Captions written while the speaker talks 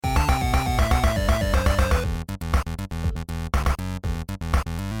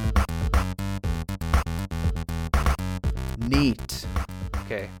beat.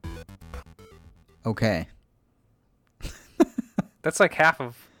 Okay. Okay. That's like half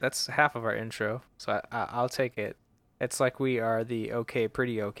of our intro. So I'll take it. It's like we are the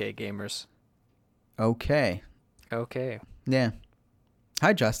pretty okay gamers. Okay. Okay. Yeah.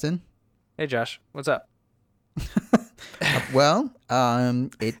 Hi, Justin. Hey Josh, what's up?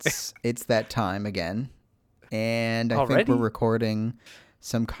 It's that time again, and I think Already? we're recording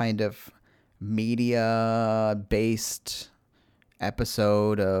some kind of media-based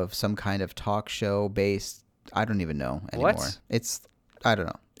episode of some kind of talk show-based. I don't even know anymore. What? I don't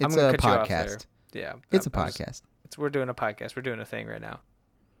know. It's I'm gonna a cut you off there. podcast. Yeah. It's a podcast. We're doing a podcast. We're doing a thing right now.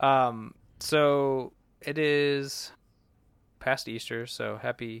 So it is past Easter, so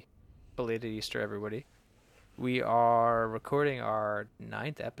happy belated Easter, everybody. We are recording our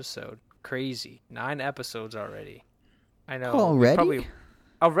 9th episode. Crazy. 9 episodes already. I know. Already?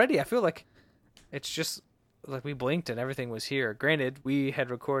 I feel like it's just like we blinked and everything was here. Granted, we had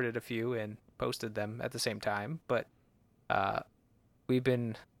recorded a few and posted them at the same time, but we've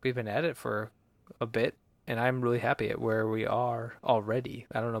been at it for a bit, and I'm really happy at where we are already.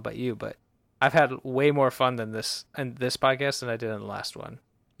 I don't know about you, but I've had way more fun than this podcast than I did in the last one.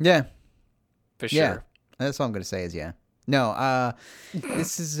 Yeah. For sure. Yeah. That's all I'm going to say is yeah. No,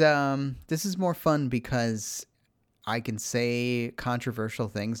 this is more fun because I can say controversial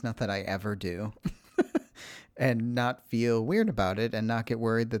things, not that I ever do, and not feel weird about it and not get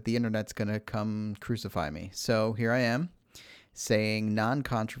worried that the internet's going to come crucify me. So here I am saying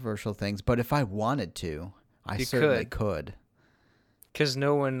non-controversial things, but if I wanted to, I certainly could. Because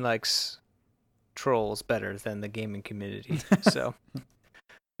no one likes trolls better than the gaming community. So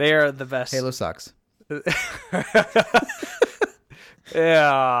they are the best. Halo sucks.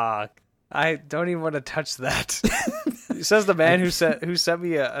 Yeah, I don't even want to touch that. Says the man who sent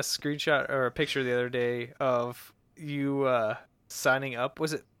me a screenshot or a picture the other day of you signing up.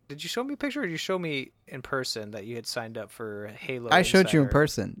 Did you show me a picture, or did you show me in person that you had signed up for Halo? I showed Insider? you in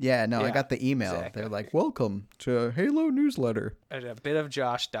person. Yeah, no, Yeah, I got the email. exactly. They're like, "Welcome to Halo newsletter." And a bit of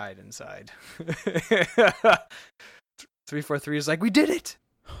Josh died inside. 343 is like, we did it.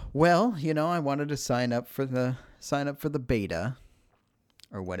 Well, I wanted to sign up for the beta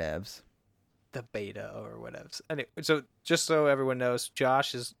or whatevs. The beta or whatevs. Anyway, so just so everyone knows,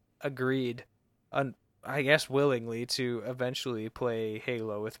 Josh has agreed, I guess willingly, to eventually play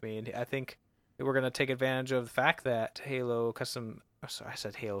Halo with me, and I think we're gonna take advantage of the fact that Halo Custom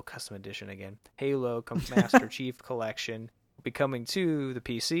Edition again. Halo Master Chief Collection will be coming to the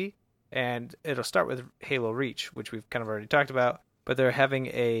PC, and it'll start with Halo Reach, which we've kind of already talked about. But they're having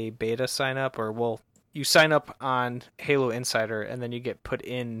a beta sign up, you sign up on Halo Insider, and then you get put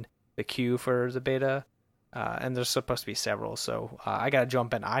in the queue for the beta. And there's supposed to be several, so I gotta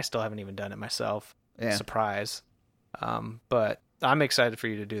jump in. I still haven't even done it myself. Yeah. Surprise. But I'm excited for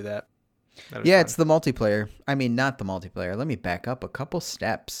you to do that. Yeah, fun. It's the multiplayer. I mean, not the multiplayer. Let me back up a couple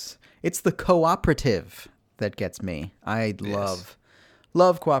steps. It's the cooperative that gets me. I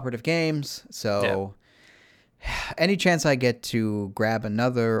love cooperative games, so any chance I get to grab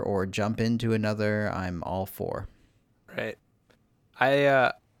another or jump into another, I'm all for. Right.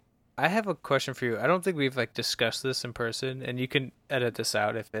 I have a question for you. I don't think we've discussed this in person, and you can edit this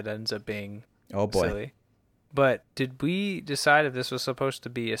out if it ends up being silly. But did we decide if this was supposed to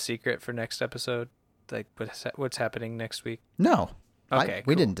be a secret for next episode? Like what's happening next week? No. Okay.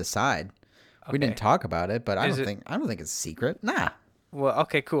 We didn't decide. Okay. We didn't talk about it, but I don't think it's a secret. Nah. Well,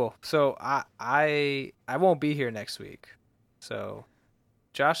 okay, cool. So I won't be here next week. So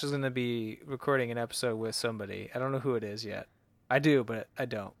Josh is going to be recording an episode with somebody. I don't know who it is yet. I do, but I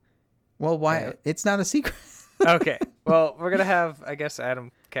don't. Well, why? It's not a secret. Okay. Well, we're going to have, I guess, Adam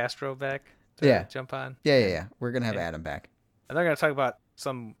Castro back to jump on. Yeah. We're going to have Adam back. And they're going to talk about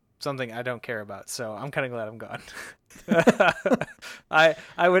something I don't care about, so I'm kind of glad I'm gone. I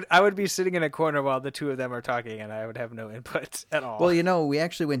would be sitting in a corner while the two of them are talking, and I would have no input at all. Well, we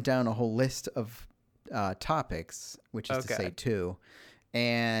actually went down a whole list of topics, which is to say 2,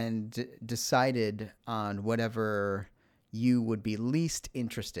 and decided on whatever you would be least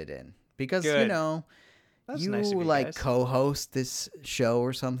interested in. Because, That's you nice of you co-host this show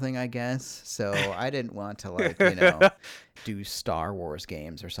or something, I guess. So I didn't want to do Star Wars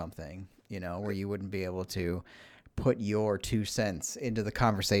games or something, where you wouldn't be able to put your 2 cents into the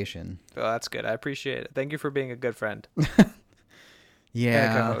conversation. Well, that's good. I appreciate it. Thank you for being a good friend.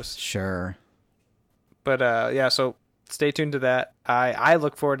 Yeah, and a co-host. Sure. But so stay tuned to that. I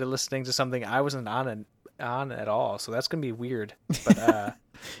look forward to listening to something I wasn't on at all, so that's gonna be weird. But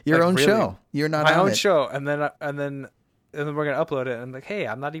your own show. You're not my on own it. show, and then we're gonna upload it, and I'm like, hey,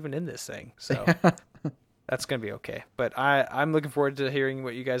 I'm not even in this thing. So That's gonna be okay. But I'm looking forward to hearing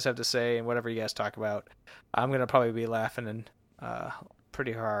what you guys have to say and whatever you guys talk about. I'm gonna probably be laughing and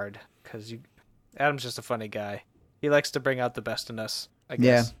pretty hard because Adam's just a funny guy. He likes to bring out the best in us, I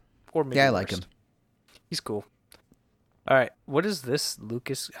guess. Or maybe I like him. He's cool. All right, what is this,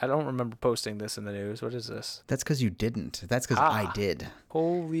 Lucas? I don't remember posting this in the news. What is this? That's because you didn't. That's because I did.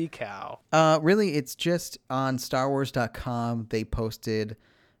 Holy cow. Really, it's just on StarWars.com. They posted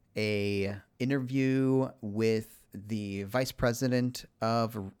a interview with the vice president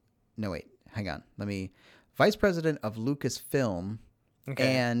of... No, wait. Hang on. Vice president of Lucasfilm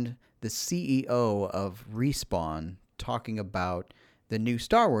and the CEO of Respawn talking about the new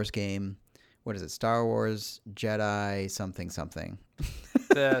Star Wars game. What is it? Star Wars Jedi something something.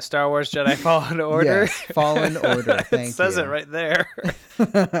 The Star Wars Jedi Fallen Order. Yes, Fallen Order. Thank you. It says it right there.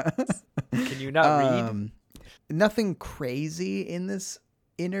 Can you not read? Nothing crazy in this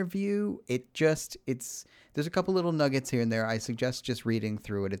interview. There's a couple little nuggets here and there. I suggest just reading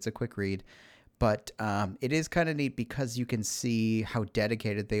through it. It's a quick read. But it is kind of neat because you can see how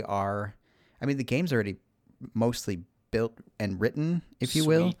dedicated they are. I mean, the game's already mostly built and written, if you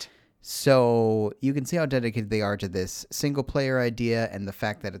will. So you can see how dedicated they are to this single-player idea and the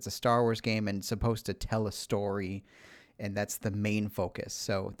fact that it's a Star Wars game and supposed to tell a story, and that's the main focus.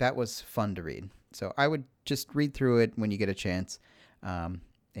 So that was fun to read. So I would just read through it when you get a chance.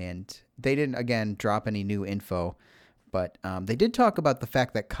 And they didn't, again, drop any new info, but they did talk about the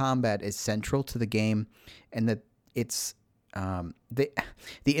fact that combat is central to the game and that it's the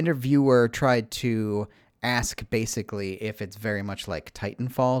interviewer tried to ask basically if it's very much like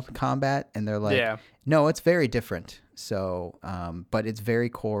Titanfall combat, and they're like, no, it's very different. So, but it's very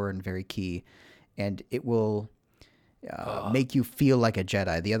core and very key, and it will make you feel like a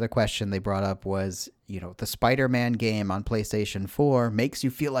Jedi. The other question they brought up was, the Spider-Man game on PlayStation 4 makes you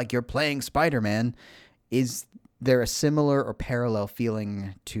feel like you're playing Spider-Man. Is there a similar or parallel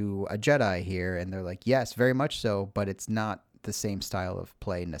feeling to a Jedi here? And they're like, yes, very much so, but it's not the same style of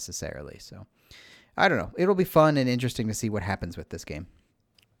play necessarily. So I don't know. It'll be fun and interesting to see what happens with this game.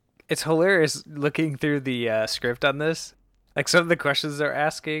 It's hilarious looking through the script on this. Like some of the questions they're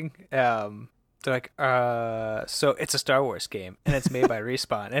asking, they're like, so it's a Star Wars game and it's made by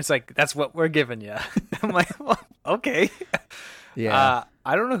Respawn. And it's like, that's what we're giving you. I'm like, well, okay. Yeah.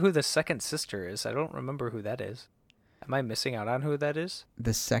 I don't know who the second sister is. I don't remember who that is. Am I missing out on who that is?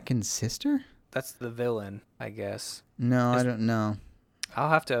 The second sister? That's the villain, I guess. No, I don't know. I'll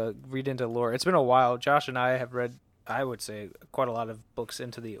have to read into lore. It's been a while. Josh and I have read, I would say, quite a lot of books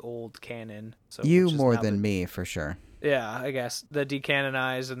into the old canon. So you more than me, for sure. Yeah, I guess. The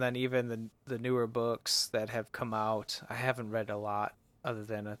decanonized and then even the newer books that have come out. I haven't read a lot other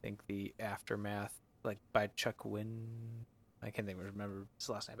than, I think, the Aftermath, like by Chuck Winn. I can't remember his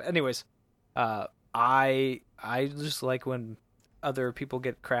last name. But anyways, I just like when other people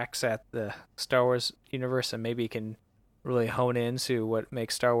get cracks at the Star Wars universe and maybe can really hone into what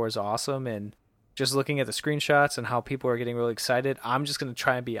makes Star Wars awesome. And just looking at the screenshots and how people are getting really excited, I'm just going to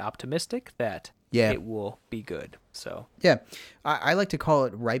try and be optimistic that it will be good. So yeah, I like to call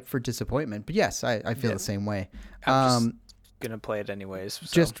it ripe for disappointment, but yes, I feel the same way. I'm just going to play it anyways. So.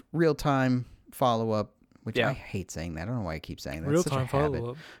 Just real time follow up, which I hate saying that. I don't know why I keep saying that. Real time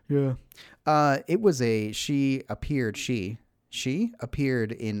follow up. Yeah. It was she appeared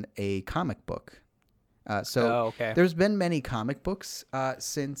in a comic book. There's been many comic books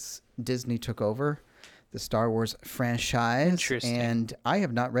since Disney took over the Star Wars franchise. Interesting. And I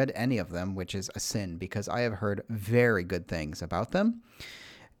have not read any of them, which is a sin because I have heard very good things about them.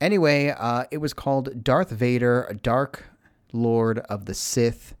 Anyway, it was called Darth Vader, Dark Lord of the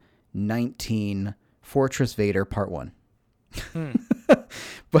Sith 19 Fortress Vader Part 1.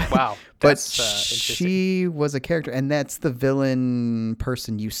 But she was a character, and that's the villain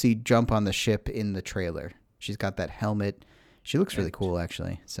person you see jump on the ship in the trailer. She's got that helmet. She looks really cool,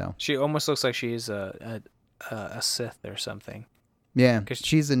 actually. So she almost looks like she's a Sith or something. Yeah,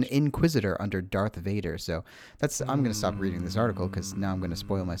 she's an Inquisitor under Darth Vader. So I'm going to stop reading this article because now I'm going to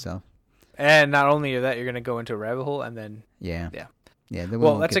spoil myself. And not only that, you're going to go into a rabbit hole, and then yeah. Then we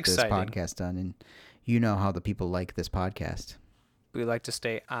won't get exciting. This podcast done, and you know how the people like this podcast. We like to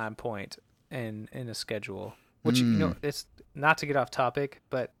stay on point and in a schedule, which it's not to get off topic,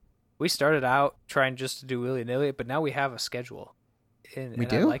 but we started out trying just to do willy-nilly, but now we have a schedule.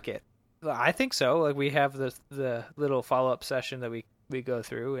 And I like it. I think so. Like we have the little follow-up session that we go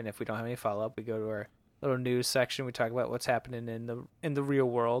through, and if we don't have any follow-up, we go to our little news section. We talk about what's happening in the real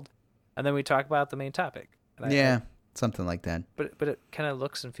world, and then we talk about the main topic. And something like that. But it kind of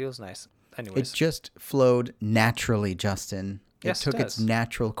looks and feels nice. Anyways, it just flowed naturally, Justin. It Yes, it took its does.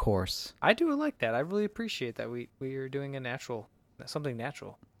 natural course. I do like that. I really appreciate that we are doing something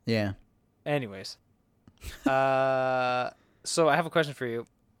natural. Yeah. Anyways, so I have a question for you.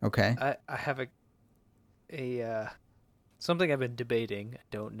 Okay. I have a something I've been debating. I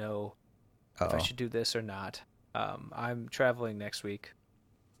don't know if I Oh. should do this or not. I'm traveling next week,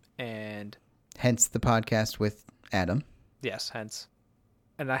 and Hence the podcast with Adam. yes, hence.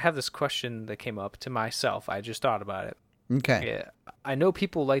 And I have this question that came up to myself. I just thought about it. Okay. Yeah, I know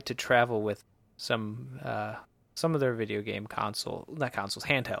people like to travel with some of their video game not consoles,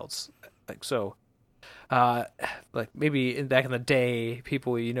 handhelds. Like so, like maybe back in the day,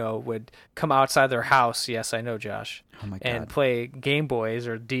 people would come outside their house. Yes, I know, Josh, Oh my and God. play Game Boys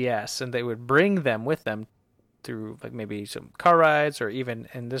or DS, and they would bring them with them through like maybe some car rides or even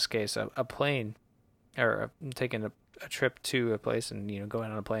in this case a plane or taking a trip to a place and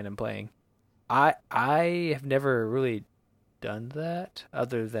going on a plane and playing. I have never really done that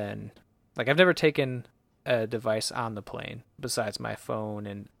other than like I've never taken a device on the plane besides my phone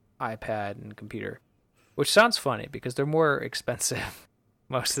and iPad and computer, which sounds funny because they're more expensive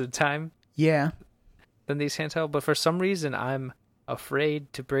most of the time Yeah. than these handheld, but for some reason I'm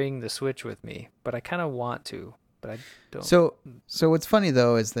afraid to bring the Switch with me, but I kind of want to, but I don't. So what's funny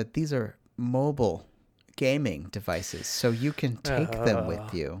though is that these are mobile gaming devices, so you can take them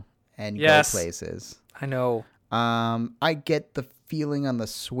with you and Yes. go places. I know. I get the feeling on the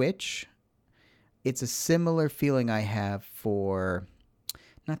Switch. It's a similar feeling I have for,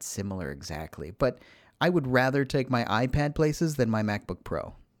 not similar exactly, but I would rather take my iPad places than my MacBook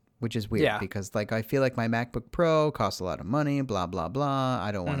Pro, which is weird Yeah. because like I feel like my MacBook Pro costs a lot of money, blah blah blah.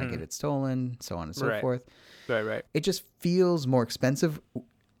 I don't want to Mhm. get it stolen, so on and so Right. forth. Right. It just feels more expensive.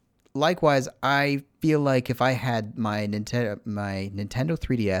 Likewise, I feel like if I had my Nintendo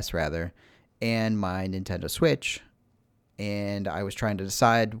 3DS rather, and my Nintendo Switch, and I was trying to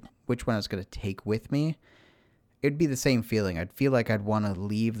decide which one I was going to take with me, it'd be the same feeling. I'd feel like I'd want to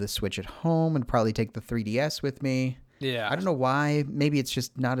leave the Switch at home and probably take the 3DS with me. Yeah. I don't know why. Maybe it's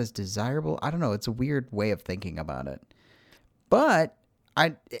just not as desirable. I don't know. It's a weird way of thinking about it. But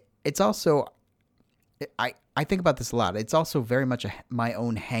it's also, I think about this a lot. It's also very much my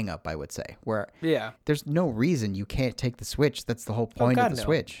own hang up, I would say, where Yeah. there's no reason you can't take the Switch. That's the whole point of God, the no.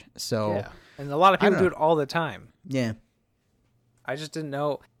 Switch. So, Yeah. And a lot of I people don't do know. it all the time. yeah. I just didn't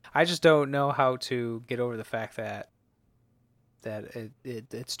know. I just don't know how to get over the fact that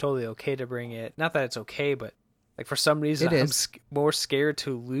it's totally okay to bring it. Not that it's okay, but like for some reason It I'm is. more scared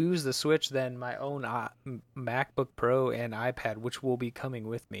to lose the Switch than my own MacBook Pro and iPad, which will be coming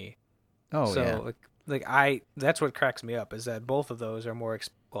with me. Oh, So yeah. that's what cracks me up is that both of those are more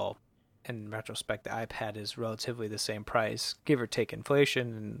well. In retrospect, the iPad is relatively the same price, give or take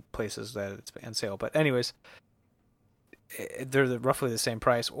inflation and places that it's on sale. But anyways, they're roughly the same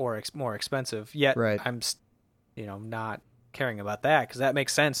price or more expensive. Yet Right. I'm, not caring about that because that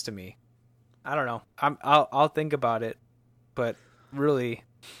makes sense to me. I don't know. I'll think about it, but really,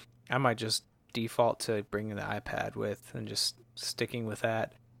 I might just default to bringing the iPad with and just sticking with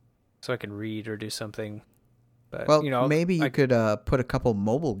that, so I can read or do something. But Well, maybe you I could put a couple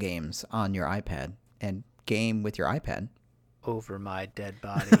mobile games on your iPad and game with your iPad. over my dead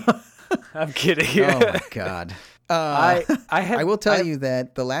body. I'm kidding. Oh my God. I will tell you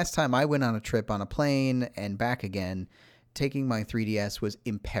that the last time I went on a trip on a plane and back again, taking my 3DS was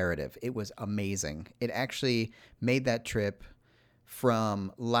imperative. It was amazing. It actually made that trip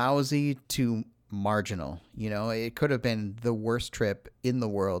from lousy to marginal. It could have been the worst trip in the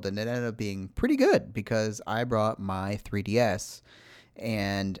world, and it ended up being pretty good because I brought my 3DS.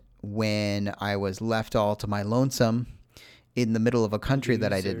 And when I was left all to my lonesome in the middle of a country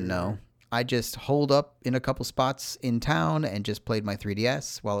that I didn't know, I just holed up in a couple spots in town and just played my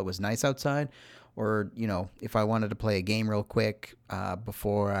 3DS while it was nice outside. Or, if I wanted to play a game real quick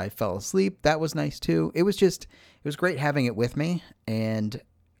before I fell asleep, that was nice too. It was great having it with me. And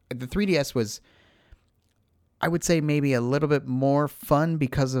the 3DS was, I would say, maybe a little bit more fun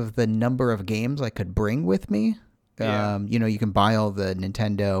because of the number of games I could bring with me. Yeah. You can buy all the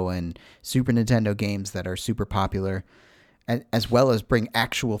Nintendo and Super Nintendo games that are super popular, as well as bring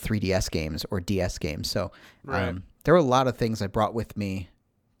actual 3DS games or DS games. So Right. there were a lot of things I brought with me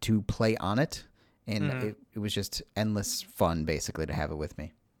to play on it, and Mhm. it was just endless fun, basically, to have it with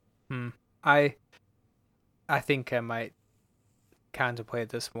me. I think I might contemplate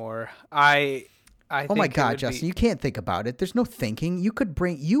this more. I Oh my think it God, would Justin, be- you can't think about it. There's no thinking. You could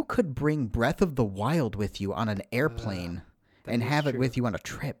bring Breath of the Wild with you on an airplane that and is have it true. with you on a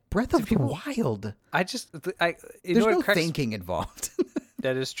trip. Breath of the Wild. I just you There's know no what cracks- thinking involved.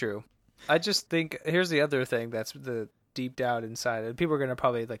 That is true. I just think here's the other thing that's deep down inside, and people are gonna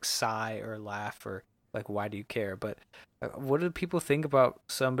probably like sigh or laugh or like, why do you care? But what do people think about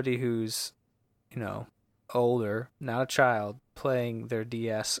somebody who's, older, not a child, playing their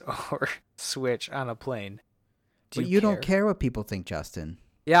DS or Switch on a plane? Do But you you care? don't care what people think, Justin.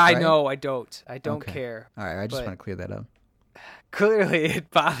 Yeah, I right? know. I don't Okay. care. All right, I just But want to clear that up. clearly,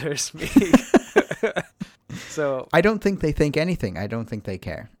 it bothers me. So I don't think they think anything. I don't think they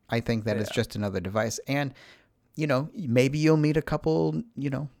care. I think that it's Yeah. just another device. And, maybe you'll meet a couple,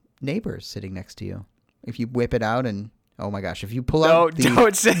 neighbors sitting next to you. If you whip it out and, oh my gosh, if you pull no, out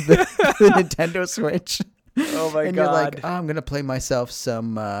don't say. the Nintendo Switch Oh my and god! you're like, oh, I'm going to play myself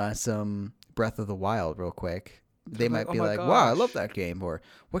some Breath of the Wild real quick. They I'm might oh be my like, wow, I love gosh. that game. Or,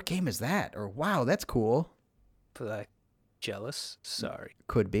 what game is that? Or, wow, that's cool. But like, jealous? Sorry.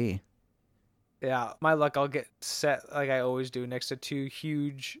 Could be. Yeah, my luck. I'll get set like I always do next to two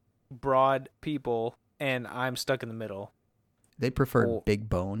huge, broad people, and I'm stuck in the middle, They prefer Oh. big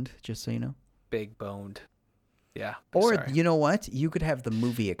boned, just so you know. big boned. Yeah. Or sorry. you know what? You could have the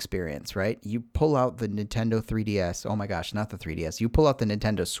movie experience, right? You pull out the Nintendo 3DS. Oh my gosh, not the 3DS. You pull out the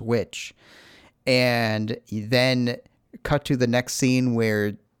Nintendo Switch and you then cut to the next scene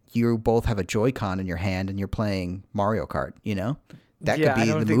where you both have a Joy-Con in your hand and you're playing Mario Kart, That yeah, could be I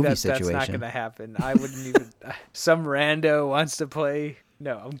don't the think movie that's not situation. gonna happen. I wouldn't even. Some rando wants to play.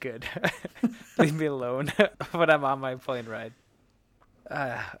 No, I'm good. Leave me alone when I'm on my plane ride. All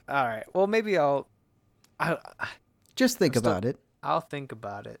right. Well, maybe I Just think I'm still- about it. I'll think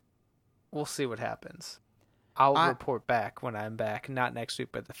about it. We'll see what happens. I'll report back when I'm back, not next week,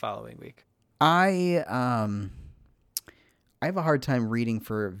 but the following week. I have a hard time reading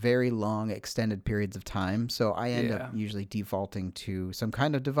for very long, extended periods of time, so I end up Yeah. usually defaulting to some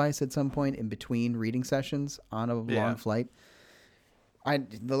kind of device at some point in between reading sessions on a Yeah. long flight.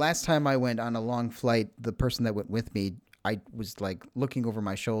 The last time I went on a long flight, the person that went with me, I was like looking over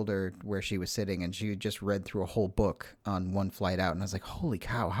my shoulder where she was sitting, and she had just read through a whole book on one flight out, and I was like, "Holy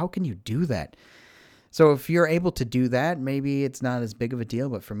cow! How can you do that?" So if you're able to do that, maybe it's not as big of a deal,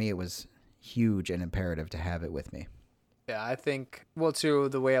 but for me, it was huge and imperative to have it with me. Yeah, I think, well, too,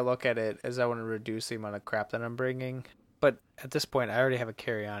 the way I look at it is I want to reduce the amount of crap that I'm bringing. But at this point, I already have a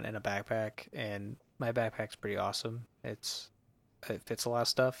carry-on and a backpack, and my backpack's pretty awesome. It fits a lot of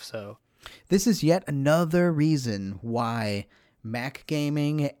stuff, so. This is yet another reason why Mac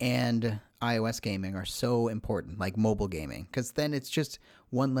gaming and iOS gaming are so important, like mobile gaming, because then it's just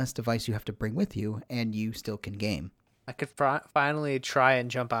one less device you have to bring with you, and you still can game. I could finally try and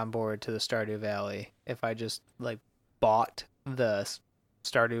jump on board to the Stardew Valley if I just, like, bought the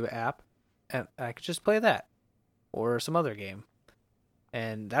Stardew app, and I could just play that or some other game,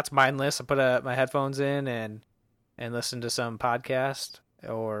 and that's mindless. I put my headphones in and listen to some podcast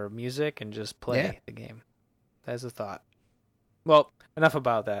or music and just play the game. That's a thought. Well, enough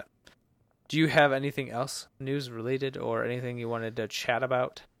about that. Do you have anything else news related or anything you wanted to chat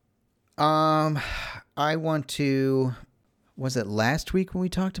about? I want to. Was it last week when we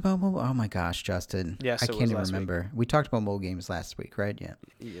talked about mobile? Oh my gosh, Justin. Yes, I it can't was even last week. remember. We talked about mobile games last week, right? Yeah.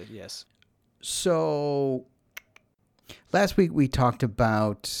 Yes. So last week we talked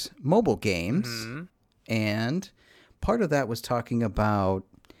about mobile games, Mhm. and part of that was talking about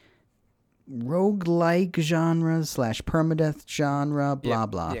roguelike genres / permadeath genre, blah,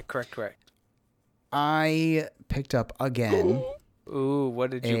 blah. Yeah, correct. I picked up again Ooh,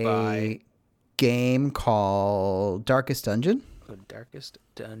 what did you buy? a game called Darkest Dungeon. The Darkest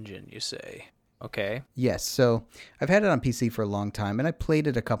Dungeon, you say? Okay. Yes, so I've had it on PC for a long time, and I played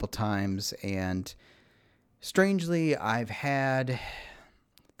it a couple times, and strangely, I've had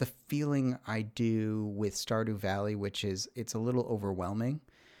the feeling I do with Stardew Valley, which is it's a little overwhelming,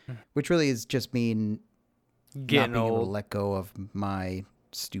 which really is just me not Getting being able to old. let go of my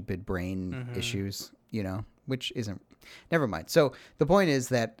stupid brain issues, which isn't, never mind. So the point is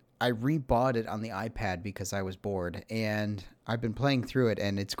that I rebought it on the iPad because I was bored, and I've been playing through it,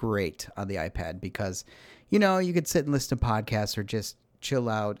 and it's great on the iPad because, you could sit and listen to podcasts or just chill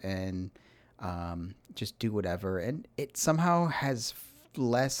out and just do whatever. And it somehow has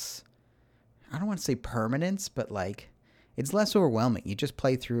less, I don't want to say permanence, but like it's less overwhelming. You just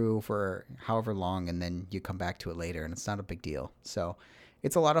play through for however long and then you come back to it later, and it's not a big deal. So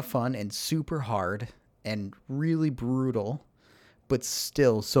it's a lot of fun and super hard and really brutal, but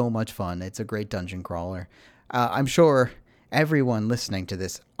still so much fun. It's a great dungeon crawler. I'm sure everyone listening to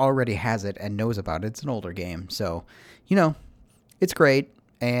this already has it and knows about it. It's an older game. So, it's great.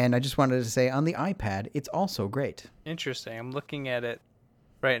 And I just wanted to say on the iPad, it's also great. Interesting. I'm looking at it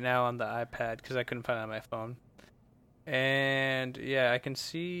right now on the iPad because I couldn't find it on my phone. And yeah, I can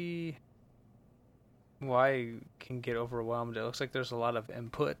see why can get overwhelmed. It looks like there's a lot of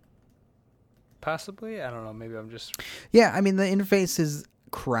input. Possibly, I don't know. Maybe I'm just. Yeah, I mean the interface is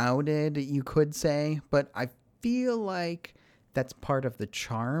crowded, you could say, but I feel like that's part of the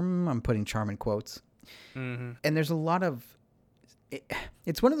charm. I'm putting charm in quotes. Mm-hmm. And there's a lot of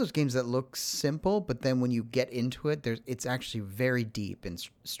it's one of those games that looks simple, but then when you get into it, it's actually very deep in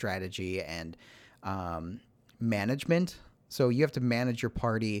strategy and management. So you have to manage your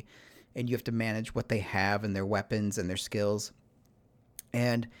party, and you have to manage what they have and their weapons and their skills.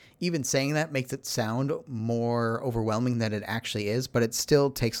 And even saying that makes it sound more overwhelming than it actually is, but it still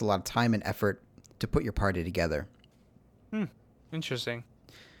takes a lot of time and effort to put your party together. Interesting.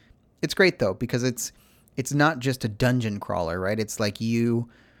 It's great though, because it's not just a dungeon crawler, right? It's like you've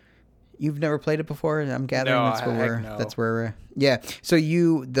never played it before. I'm gathering No, that's where we're, yeah. So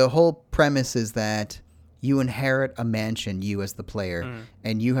the whole premise is that you inherit a mansion, you as the player,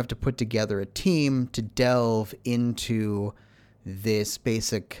 and you have to put together a team to delve into this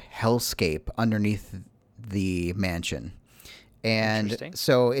basic hellscape underneath the mansion. And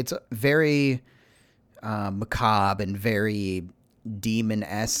so it's very macabre and very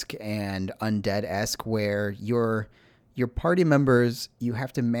demon-esque and undead-esque, where your party members, you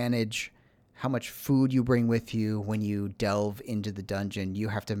have to manage how much food you bring with you when you delve into the dungeon. You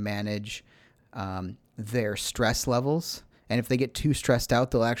have to manage their stress levels, and if they get too stressed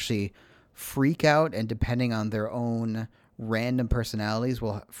out, they'll actually freak out, and depending on their own random personalities,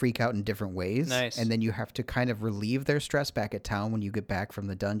 will freak out in different ways. Nice. And then you have to kind of relieve their stress back at town when you get back from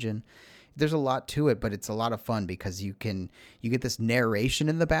the dungeon. There's a lot to it, but it's a lot of fun because you get this narration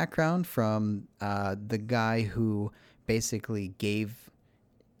in the background from the guy who basically gave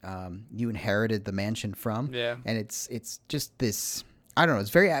you inherited the mansion from. Yeah. And it's just this, I don't know, it's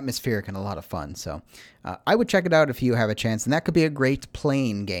very atmospheric and a lot of fun. So I would check it out if you have a chance. And that could be a great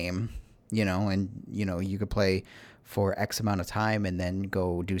playing game, and you could play for X amount of time and then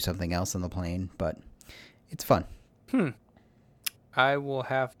go do something else on the plane. But it's fun. I will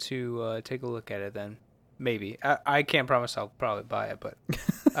have to take a look at it then. Maybe. I can't promise I'll probably buy it, but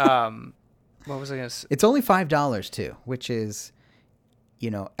what was I going to say? It's only $5 too, which is,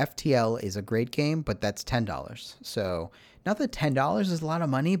 FTL is a great game, but that's $10. So not that $10 is a lot of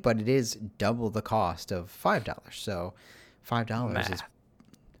money, but it is double the cost of $5. So $5 is,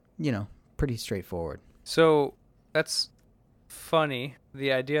 pretty straightforward. So that's funny.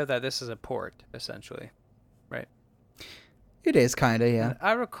 The idea that this is a port, essentially, right? It is kind of, yeah. And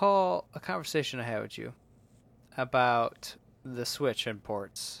I recall a conversation I had with you about the Switch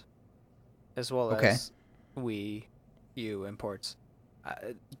imports, as well as Wii U imports.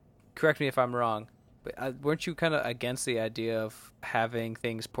 Correct me if I'm wrong, but weren't you kind of against the idea of having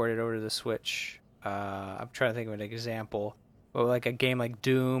things ported over to the Switch? I'm trying to think of an example. Well, like a game like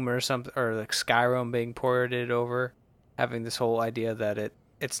Doom or something, or like Skyrim being ported over, having this whole idea that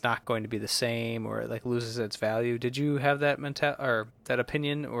it's not going to be the same, or it like loses its value. Did you have that that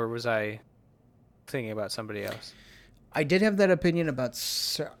opinion, or was I thinking about somebody else? I did have that opinion about.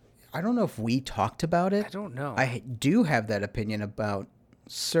 I don't know if we talked about it. I don't know. I do have that opinion about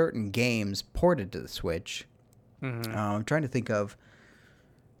certain games ported to the Switch. Mm-hmm. I'm trying to think of.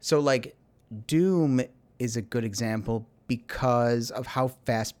 So, like, Doom is a good example because of how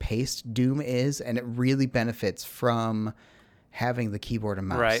fast-paced Doom is, and it really benefits from having the keyboard and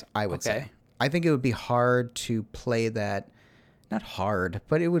mouse, right. I would say. I think it would be hard to play that. Not hard,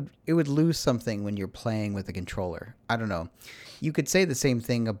 but it would lose something when you're playing with a controller. I don't know. You could say the same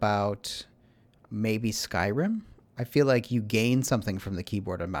thing about maybe Skyrim. I feel like you gain something from the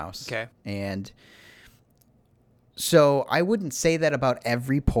keyboard and mouse. Okay. And so I wouldn't say that about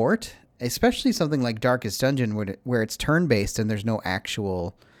every port, especially something like Darkest Dungeon where it's turn-based and there's no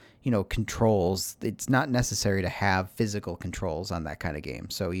actual, controls. It's not necessary to have physical controls on that kind of game.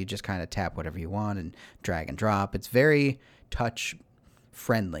 So you just kind of tap whatever you want and drag and drop. It's very touch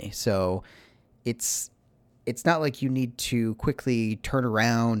friendly. So it's not like you need to quickly turn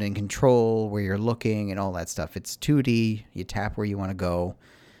around and control where you're looking and all that stuff. It's 2D. You tap where you want to go.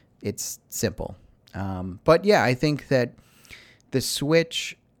 It's simple. But yeah, I think that the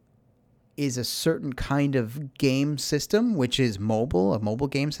Switch is a certain kind of game system, which is a mobile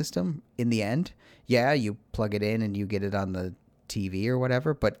game system in the end. Yeah, you plug it in and you get it on the TV or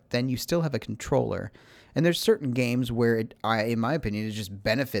whatever, but then you still have a controller. And there's certain games where in my opinion, it just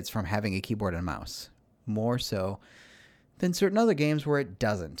benefits from having a keyboard and mouse more so than certain other games where it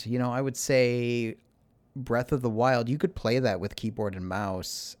doesn't. I would say Breath of the Wild, you could play that with keyboard and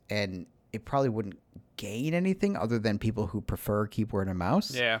mouse and it probably wouldn't gain anything other than people who prefer keyboard and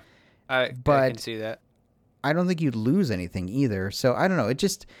mouse. Yeah. I can see that. I don't think you'd lose anything either. So I don't know.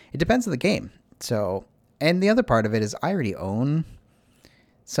 It depends on the game. So And the other part of it is I already own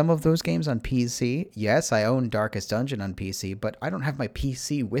some of those games on PC. Yes, I own Darkest Dungeon on PC, but I don't have my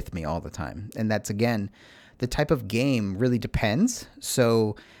PC with me all the time. And that's, again, the type of game really depends.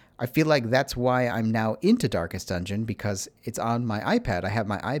 So I feel like that's why I'm now into Darkest Dungeon, because it's on my iPad. I have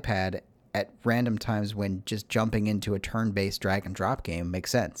my iPad at random times when just jumping into a turn-based drag and drop game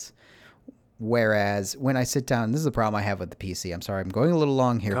makes sense. Whereas when I sit down, this is the problem I have with the PC. I'm sorry, I'm going a little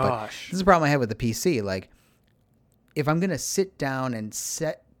long here, but this is the problem I have with the PC. Like, if I'm going to sit down and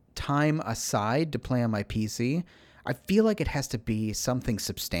set time aside to play on my PC, I feel like it has to be something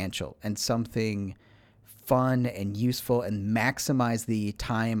substantial and something fun and useful and maximize the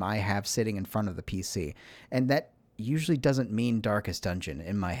time I have sitting in front of the PC. And that usually doesn't mean Darkest Dungeon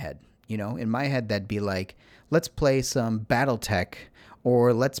in my head. You know, in my head, that'd be like, let's play some Battletech,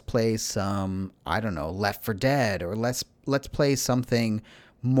 or let's play some, I don't know, Left 4 Dead, or let's play something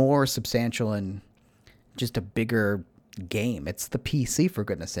more substantial and just a bigger game. It's the PC, for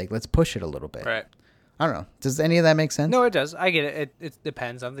goodness sake. Let's push it a little bit. Right. I don't know. Does any of that make sense? No, it does. I get it. It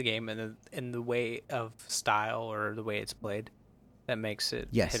depends on the game and the way of style or the way it's played that makes it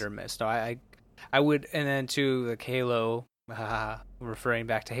hit or miss. No, I would, and then to like Halo, referring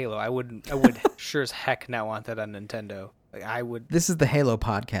back to Halo, I would sure as heck not want that on Nintendo. Like, I would. This is the Halo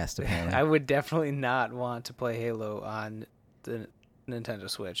podcast, apparently. I would definitely not want to play Halo on the Nintendo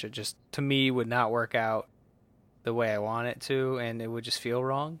Switch. It just, to me, would not work out the way I want it to, and it would just feel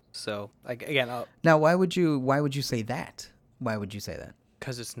wrong. So, like, again, now, why would you say that? Why would you say that?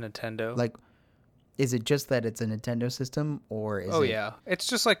 Because it's Nintendo. Like, is it just that it's a Nintendo system, or is it? Yeah, it's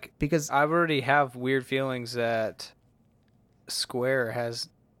just like, because I already have weird feelings that Square has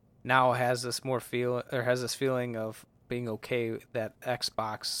this feeling of being okay that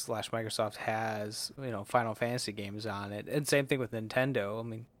Xbox/Microsoft has, Final Fantasy games on it, and same thing with Nintendo. I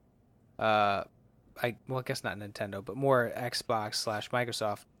mean, I guess not Nintendo, but more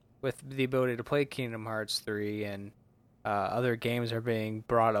Xbox/Microsoft with the ability to play Kingdom Hearts 3 and other games are being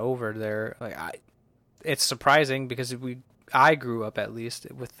brought over there. Like, it's surprising because I grew up at least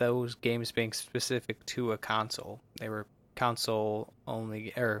with those games being specific to a console. They were console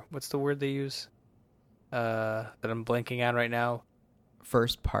only, or what's the word they use? That I'm blanking on right now.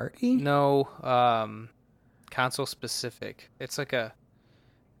 First party? No, console specific. It's like a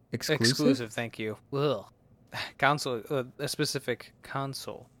exclusive. Thank you. Ugh. Console, a specific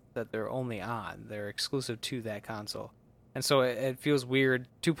console that they're only on. They're exclusive to that console, and so it feels weird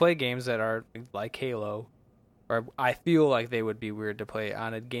to play games that are like Halo, or I feel like they would be weird to play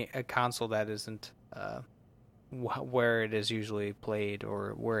on a console that isn't where it is usually played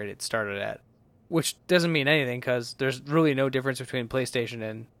or where it started at. Which doesn't mean anything because there's really no difference between PlayStation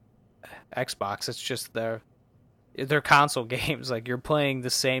and Xbox. It's just they're console games. Like, you're playing the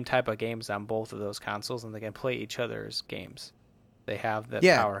same type of games on both of those consoles, and they can play each other's games. They have the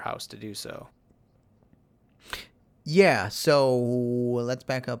powerhouse to do so. Yeah, so let's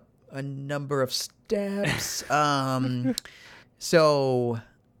back up a number of steps. So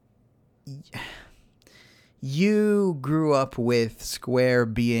you grew up with Square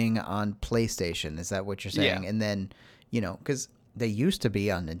being on PlayStation. Is that what you're saying? Yeah. And then, because they used to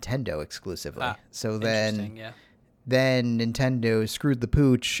be on Nintendo exclusively. So then Nintendo screwed the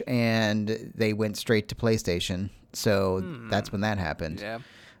pooch and they went straight to PlayStation. So that's when that happened. Yeah.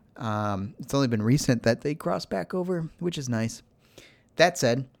 It's only been recent that they crossed back over, which is nice. That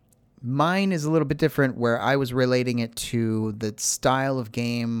said, mine is a little bit different, where I was relating it to the style of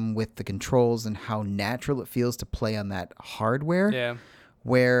game with the controls and how natural it feels to play on that hardware. Yeah.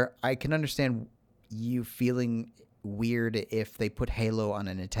 Where I can understand you feeling weird if they put Halo on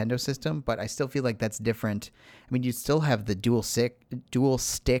a Nintendo system, but I still feel like that's different. I mean, you still have the dual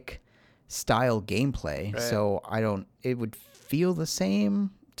stick style gameplay, right. So it would feel the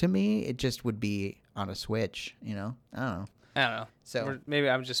same to me. It just would be on a Switch, I don't know. So or maybe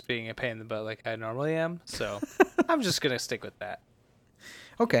I'm just being a pain in the butt like I normally am. So I'm just gonna stick with that.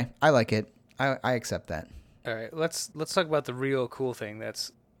 Okay, I like it. I accept that. All right, let's talk about the real cool thing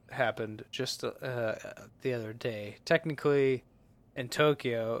that's happened just the other day. Technically, in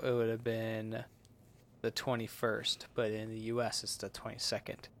Tokyo, it would have been the 21st, but in the U.S., it's the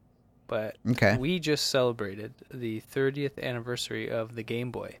 22nd. But we just celebrated the 30th anniversary of the Game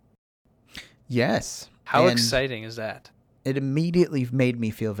Boy. Yes. How exciting is that? It immediately made me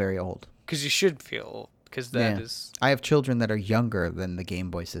feel very old. Because you should feel old. Because that is... I have children that are younger than the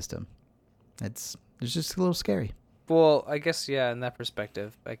Game Boy system. It's just a little scary. Well, I guess, in that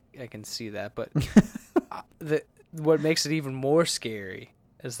perspective, I can see that. But what makes it even more scary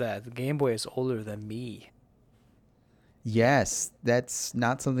is that the Game Boy is older than me. Yes, that's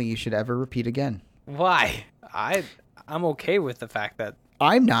not something you should ever repeat again. Why? I'm okay with the fact that.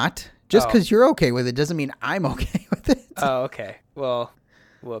 I'm not. Just Oh. because you're okay with it doesn't mean I'm okay with it. Oh, okay. Well,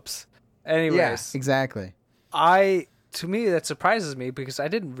 whoops. Yeah, Anyways, exactly. to me that surprises me because I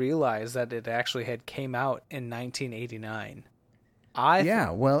didn't realize that it actually had came out in 1989.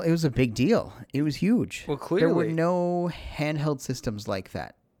 Yeah, well, it was a big deal. It was huge. Well, There were clearly. no handheld systems like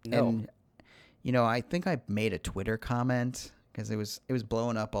that. No. And I think I made a Twitter comment because it was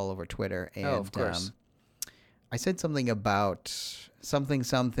blowing up all over Twitter, and Oh, of course. I said something about something.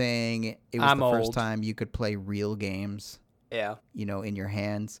 It was I'm the first old. time you could play real games, Yeah. in your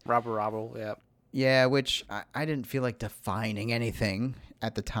hands. Robble. Yeah. Yeah, which I didn't feel like defining anything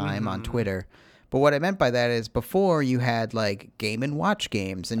at the time on Mm-hmm. Twitter. But what I meant by that is before you had like Game and Watch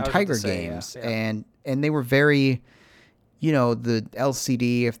games and I was about to Tiger say, games, yeah. and they were very, the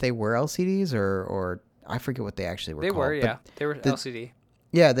LCD, if they were LCDs or I forget what they actually were They called. were, yeah. But They were the LCD.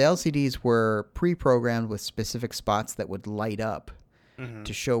 yeah, the LCDs were pre-programmed with specific spots that would light up Mm-hmm.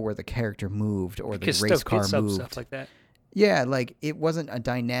 to show where the character moved or You the could still race get car some moved. stuff like that. Yeah, like it wasn't a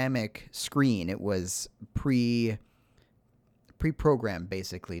dynamic screen. It was pre-programmed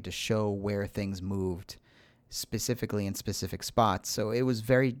basically to show where things moved specifically in specific spots. So it was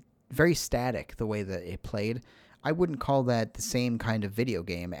very very static the way that it played. I wouldn't call that the same kind of video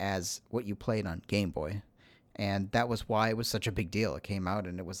game as what you played on Game Boy. And that was why it was such a big deal. It came out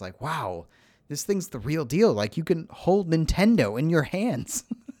and it was like, wow, this thing's the real deal. Like you can hold Nintendo in your hands.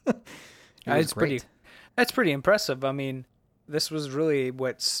 It was It's great. that's pretty impressive. I mean, this was really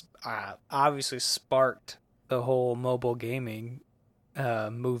what's obviously sparked the whole mobile gaming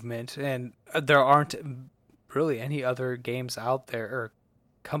movement, and there aren't really any other games out there or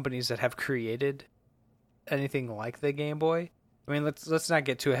companies that have created anything like the Game Boy. I mean, let's not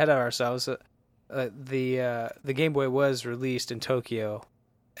get too ahead of ourselves. The Game Boy was released in Tokyo,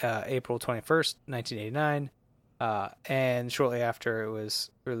 April 21st, 1989, and shortly after it was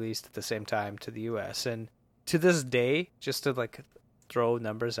released at the same time to the U.S. And to this day, just to like throw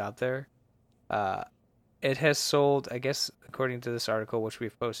numbers out there, it has sold, I guess, according to this article which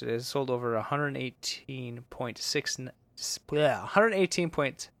we've posted, it has sold over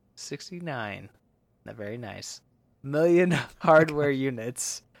 118.69. Very nice. Million hardware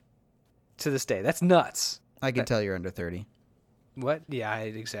units to this day. That's nuts. I can tell you're under 30. What? Yeah,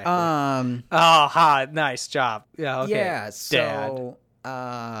 exactly. Um Nice job. Yeah, okay. yeah, Dad. so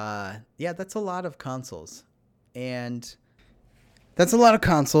yeah, that's a lot of consoles. And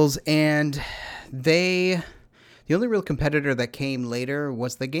the only real competitor that came later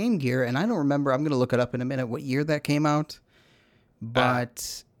was the Game Gear, and I don't remember, I'm going to look it up in a minute what year that came out.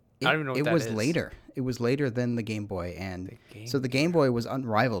 But I don't even know what it that was is. later. It was later than the Game Boy, and Game so the Game Boy was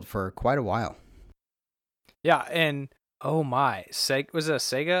unrivaled for quite a while. Yeah, and oh my, was it a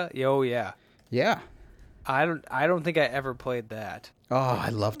Sega? Oh yeah. Yeah. I don't think I ever played that. Oh, I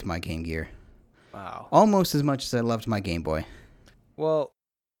loved my Game Gear. Wow. Almost as much as I loved my Game Boy. Well,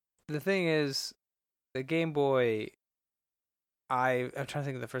 the thing is, the Game Boy. I'm trying to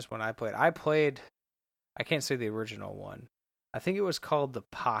think of the first one I played. I can't say the original one. I think it was called the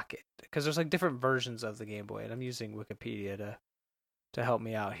Pocket because there's like different versions of the Game Boy, and I'm using Wikipedia to help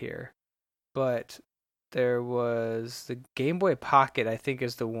me out here. But there was the Game Boy Pocket. I think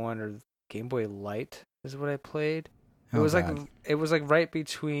is the one, or Game Boy Light is what I played. It Oh, was God. like right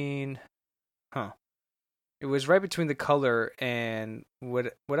between, It was right between the color and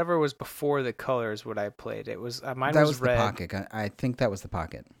whatever was before the color is what I played. It was mine That was was the red. Pocket. I think that was the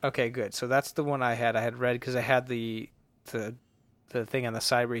Pocket. Okay, good. So that's the one I had. I had red because I had the thing on the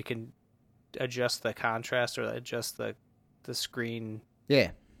side where you can adjust the contrast or adjust the screen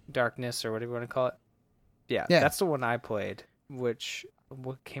Yeah. darkness or whatever you want to call it. Yeah, Yeah. that's the one I played. What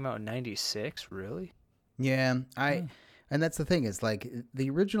came out in '96? Really? Yeah. And that's the thing is like the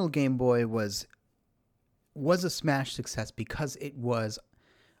original Game Boy was a smash success because it was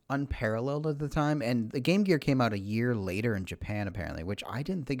unparalleled at the time, and the Game Gear came out a year later in Japan apparently, which I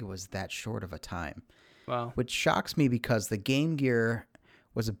didn't think it was that short of a time. Well, Which shocks me because the Game Gear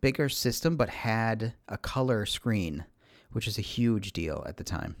was a bigger system but had a color screen, which is a huge deal at the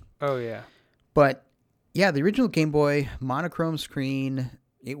time. oh yeah. But yeah, the original Game Boy monochrome screen,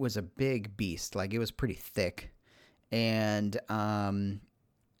 it was a big beast. Like it was pretty thick. And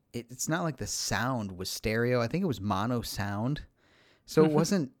it's not like the sound was stereo. I think it was mono sound. So it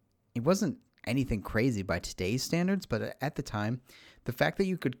wasn't anything crazy by today's standards, but at the time, the fact that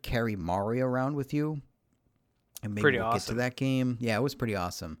you could carry Mario around with you, and maybe Pretty we'll get to awesome. that game. Yeah, it was pretty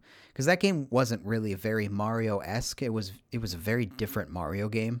awesome because that game wasn't really a very Mario-esque. It was a very different Mario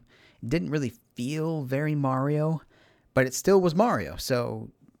game. It didn't really feel very Mario, but it still was Mario. So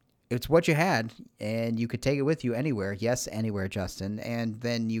it's what you had, and you could take it with you anywhere. Yes, anywhere, Justin. And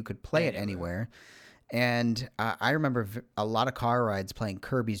then you could play it anywhere. And I remember a lot of car rides playing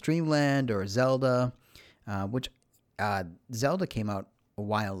Kirby's Dream Land or Zelda, which Zelda came out a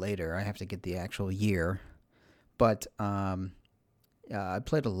while later. I have to get the actual year. But I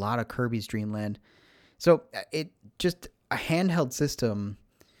played a lot of Kirby's Dream Land. So it just a handheld system,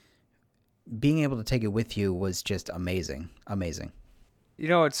 being able to take it with you was just amazing. Amazing. You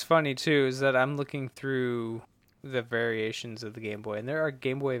know what's funny too is that I'm looking through the variations of the Game Boy, and there are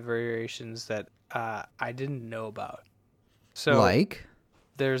Game Boy variations that I didn't know about. So Like?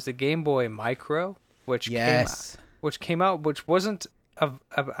 there's the Game Boy Micro, which Yes. came out, which wasn't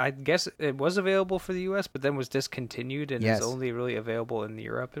I guess it was available for the U.S., but then was discontinued and Yes. is only really available in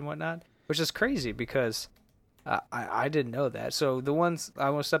Europe and whatnot, which is crazy because I didn't know that. So the ones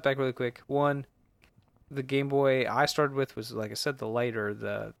I want to step back really quick. One, the Game Boy I started with was, like I said, the lighter,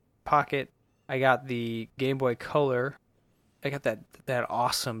 the Pocket. I got the Game Boy Color. I got that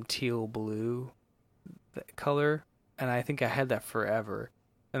awesome teal blue color, and I think I had that forever.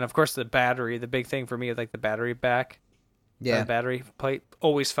 And of course, the battery, the big thing for me, like the battery back. Yeah. The battery plate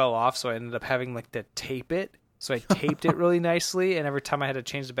always fell off, so I ended up having like to tape it. So I taped it really nicely, and every time I had to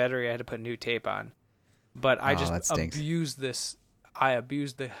change the battery, I had to put new tape on. But I just abused this. I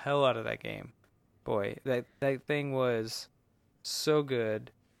abused the hell out of that game. Boy, that thing was so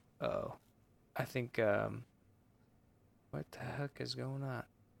good. Oh, I think what the heck is going on?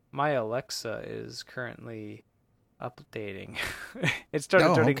 My Alexa is currently updating. It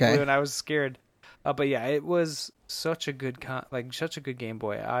started turning blue, and I was scared. But yeah, it was such a good such a good Game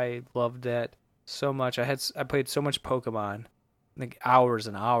Boy. I loved that so much. I played so much Pokemon, like hours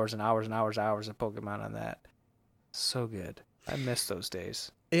and hours and hours and hours and hours of Pokemon on that. So good. I miss those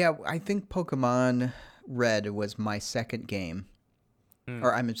days. Yeah, I think Pokemon Red was my second game.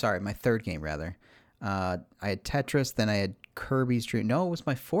 Or I'm sorry, my third game rather. I had Tetris, then I had Kirby's Dream. No, it was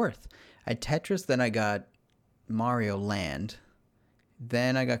my fourth. I had Tetris, then I got Mario Land,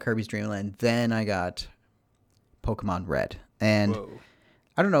 then I got Kirby's Dream Land, then I got Pokemon Red. And Whoa.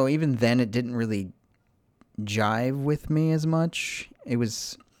 I don't know, even then it didn't really jive with me as much. I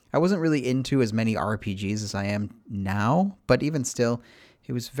wasn't really into as many RPGs as I am now, but even still,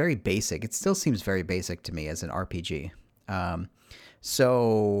 it was very basic. It still seems very basic to me as an RPG.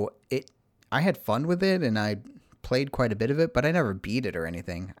 So I had fun with it, and I played quite a bit of it, but I never beat it or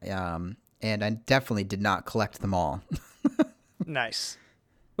anything. And I definitely did not collect them all. Nice.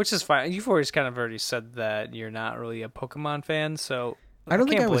 Which is fine. You've always kind of already said that you're not really a Pokemon fan, so I don't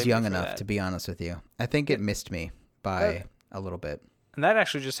think can't I was blame you young for enough, that. to be honest with you. I think it missed me by a little bit. And that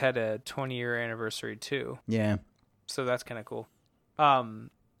actually just had a 20-year anniversary too. Yeah. So that's kind of cool.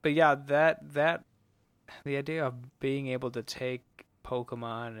 But yeah, that the idea of being able to take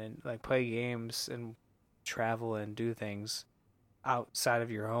Pokemon and like play games and travel and do things outside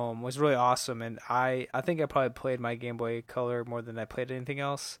of your home was really awesome. And I think I probably played my Game Boy Color more than I played anything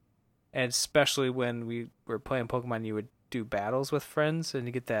else. And especially when we were playing Pokemon, you would do battles with friends and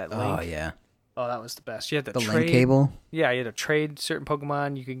you get that link. Oh, yeah. Oh, that was the best. You had to The trade. link cable? Yeah, you had to trade certain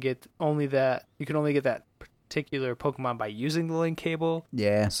Pokemon. You could get only that. You can only get that particular Pokemon by using the link cable.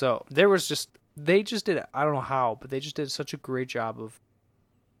 Yeah. So they just did it. I don't know how, but they just did such a great job of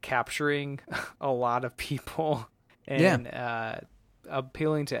capturing a lot of people and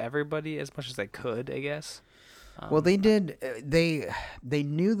appealing to everybody as much as they could, I guess. Well, they did. They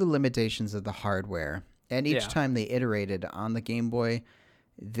knew the limitations of the hardware, and each time they iterated on the Game Boy,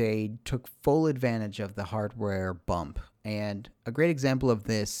 they took full advantage of the hardware bump. And a great example of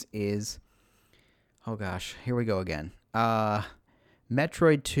this is, oh gosh, here we go again.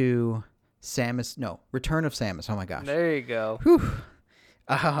 Metroid 2, Return of Samus. Oh my gosh. There you go. Whew.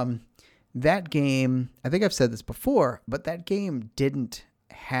 That game, I think I've said this before, but that game didn't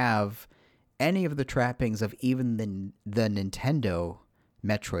have any of the trappings of even the Nintendo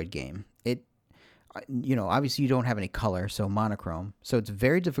Metroid game. It, obviously you don't have any color, so monochrome. So it's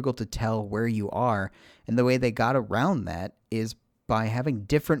very difficult to tell where you are. And the way they got around that is by having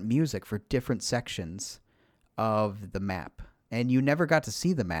different music for different sections of the map. And you never got to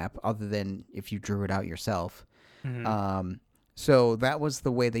see the map other than if you drew it out yourself. Mm-hmm. So that was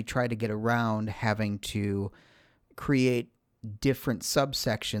the way they tried to get around having to create different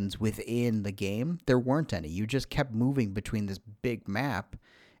subsections within the game. There weren't any. You just kept moving between this big map.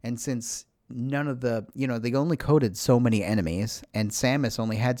 And since none of they only coded so many enemies, and Samus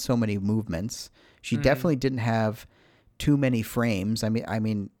only had so many movements, she definitely didn't have too many frames. I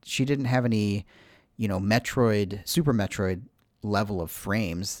mean, she didn't have any, Super Metroid level of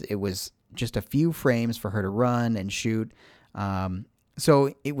frames. It was just a few frames for her to run and shoot.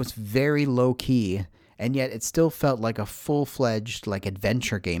 So it was very low key, and yet it still felt like a full-fledged like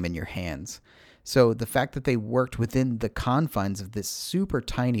adventure game in your hands. So the fact that they worked within the confines of this super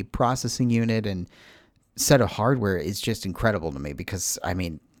tiny processing unit and set of hardware is just incredible to me, because I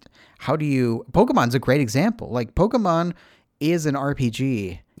mean, Pokemon's a great example. Like, Pokemon is an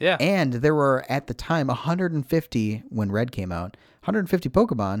RPG. Yeah. And there were at the time 150 when Red came out, 150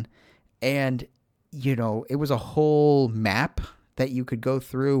 Pokemon, and it was a whole map that you could go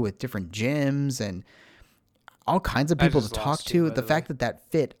through with different gyms and all kinds of people to talk to. The fact that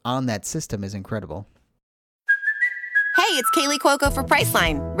fit on that system is incredible. Hey, it's Kaylee Cuoco for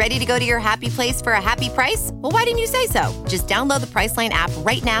Priceline. Ready to go to your happy place for a happy price? Well, why didn't you say so? Just download the Priceline app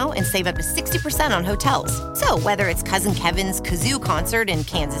right now and save up to 60% on hotels. So whether it's Cousin Kevin's Kazoo Concert in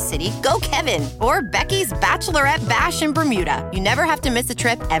Kansas City, go Kevin, or Becky's Bachelorette Bash in Bermuda, you never have to miss a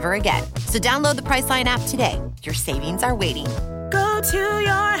trip ever again. So download the Priceline app today. Your savings are waiting. Go to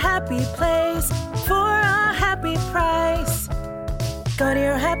your happy place for a happy price. Go to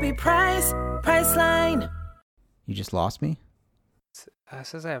your happy price, Priceline. You just lost me? It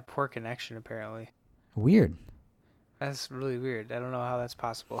says I have poor connection, apparently. Weird. That's really weird. I don't know how that's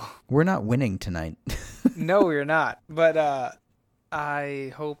possible. We're not winning tonight. No, we're not. But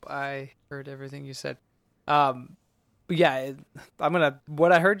I hope I heard everything you said. Yeah,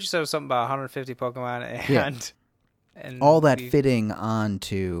 what I heard you said was something about 150 Pokemon and all that fitting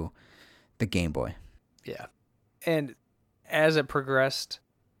onto the Game Boy. Yeah. And as it progressed,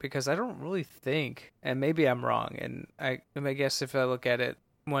 because I don't really think, and maybe I'm wrong, and I guess if I look at it,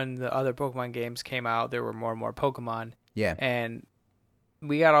 when the other Pokemon games came out, there were more and more Pokemon. Yeah. And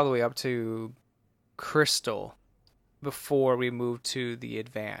we got all the way up to Crystal before we moved to the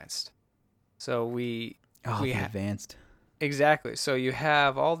Advanced. So the Advanced. Exactly. So you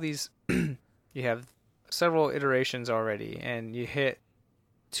have all these, you have several iterations already, and you hit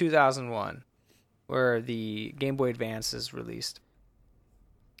 2001, where the Game Boy Advance is released,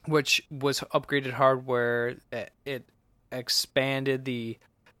 which was upgraded hardware. It expanded the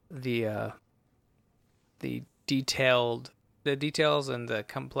details and the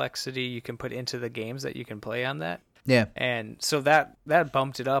complexity you can put into the games that you can play on that. Yeah. And so that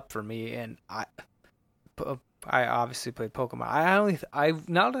bumped it up for me, and I obviously played Pokemon. I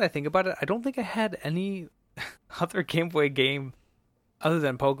now that I think about it, I don't think I had any other Game Boy game other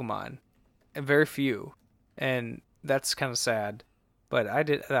than Pokemon, and very few, and that's kind of sad. But I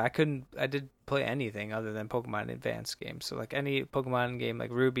did play anything other than Pokemon Advance games. So like any Pokemon game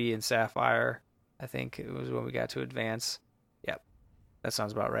like Ruby and Sapphire, I think it was when we got to Advance. Yep, that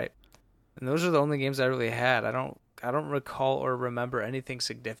sounds about right. And those are the only games I really had. I don't recall or remember anything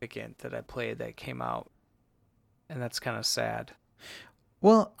significant that I played that came out, and that's kind of sad.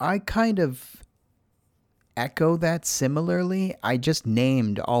 Well, I kind of echo that similarly. I just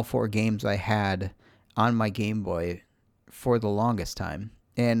named all 4 games I had on my Game Boy for the longest time.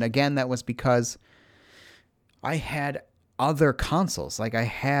 And again, that was because I had other consoles. Like, I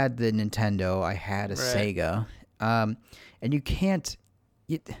had the Nintendo, I had a Sega. And you can't...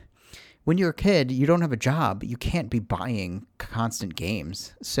 when you're a kid, you don't have a job. You can't be buying constant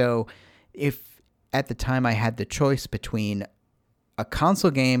games. So if at the time I had the choice between a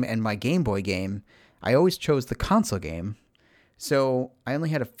console game and my Game Boy game, I always chose the console game. So I only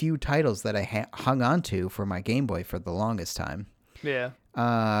had a few titles that I hung on to for my Game Boy for the longest time. Yeah.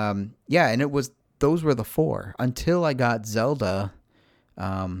 Yeah, and those were the 4 until I got Zelda.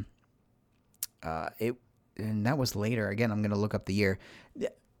 And that was later. Again, I'm going to look up the year.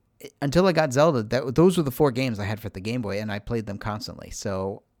 Until I got Zelda, those were the 4 games I had for the Game Boy, and I played them constantly.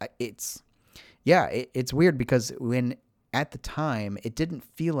 So it's weird because when at the time it didn't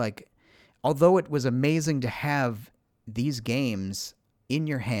feel like, although it was amazing to have these games in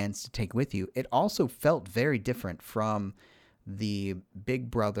your hands to take with you, it also felt very different from the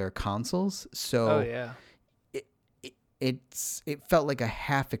Big Brother consoles. So it felt like a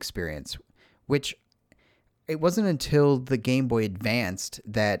half experience, which it wasn't until the Game Boy Advanced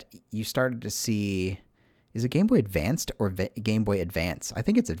that you started to see. Is it Game Boy Advanced or Game Boy Advance? I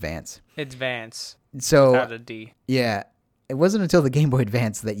think it's Advance. Advance. So without a D. Yeah, it wasn't until the Game Boy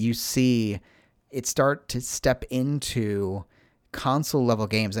Advance that you see it start to step into console level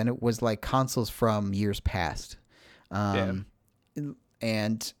games, and it was like consoles from years past. And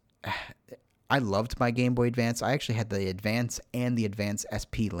I loved my Game Boy Advance. I actually had the Advance and the Advance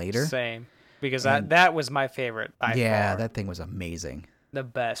SP later. Same, because that was my favorite by far. That thing was amazing. The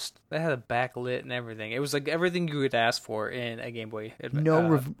best. They had a backlit and everything. It was like everything you could ask for in a Game Boy.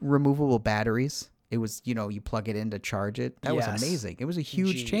 Removable batteries. It was, you plug it in to charge it. That was amazing. It was a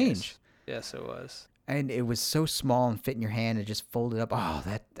huge change. Yes, it was. And it was so small and fit in your hand and just folded up. Oh,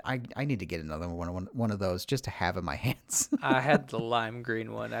 that I need to get another one of those just to have in my hands. I had the lime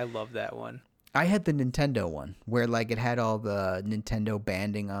green one. I love that one. I had the Nintendo one where like it had all the Nintendo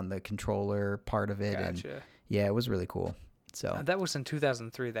banding on the controller part of it. And Gotcha. yeah, it was really cool. So That was in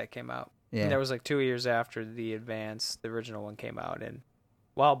 2003 that came out. yeah, And that was like 2 years after the Advance, the original one came out. And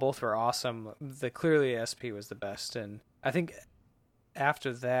while both were awesome, the clearly SP was the best. And I think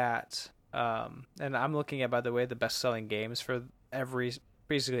after that, and I'm looking at, by the way, the best-selling games for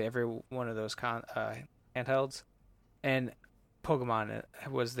basically every one of those handhelds, and Pokemon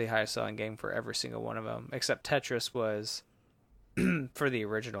was the highest-selling game for every single one of them, except Tetris was for the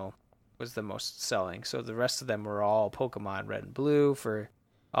original was the most selling. So the rest of them were all Pokemon Red and Blue for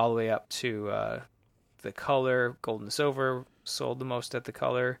all the way up to the Color. Gold and Silver sold the most at the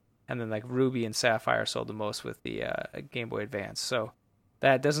Color, and then like Ruby and Sapphire sold the most with the Game Boy Advance. So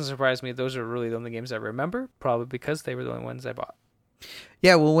that doesn't surprise me. Those are really the only games I remember, probably because they were the only ones I bought.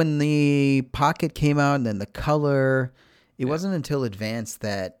 yeah. Well, when the Pocket came out and then the Color, it wasn't until Advance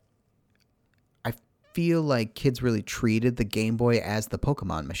that I feel like kids really treated the Game Boy as the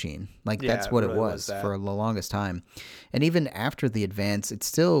Pokemon machine. Like Yeah, that's it what really it was was that. for the longest time. And even after the Advance, it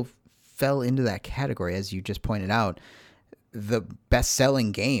still fell into that category, as you just pointed out. The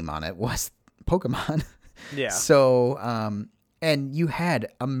best-selling game on it was Pokemon. Yeah. So, and you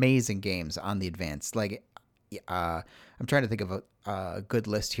had amazing games on the Advance. Like, I'm trying to think of a good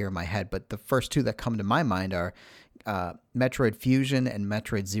list here in my head, but the first two that come to my mind are Metroid Fusion and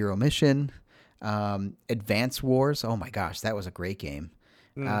Metroid Zero Mission. Advance Wars. Oh my gosh, that was a great game.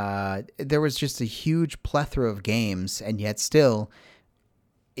 There was just a huge plethora of games, and yet still,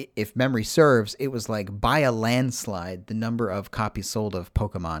 if memory serves, it was like by a landslide the number of copies sold of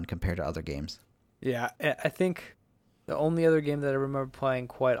Pokemon compared to other games. Yeah, I think the only other game that I remember playing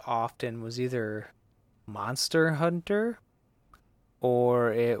quite often was either Monster Hunter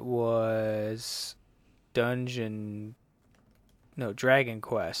or it was Dragon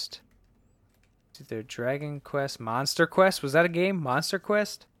Quest. It's either Dragon Quest, Monster Quest. Was that a game? Monster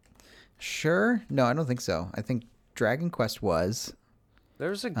Quest? Sure? No, I don't think so. I think Dragon Quest was.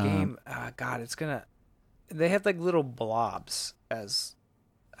 There's a game. They have like little blobs as.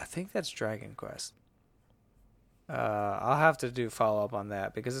 I think that's Dragon Quest. I'll have to do follow up on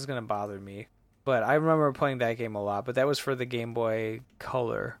that because it's gonna bother me. But I remember playing that game a lot. But that was for the Game Boy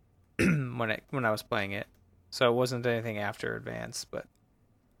Color when I was playing it, so it wasn't anything after Advance. But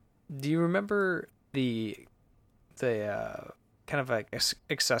do you remember the kind of like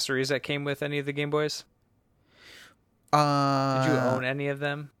accessories that came with any of the Game Boys? Did you own any of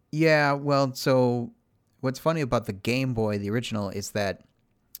them? Yeah, well, so what's funny about the Game Boy, the original, is that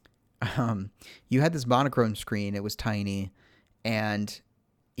you had this monochrome screen. It was tiny, and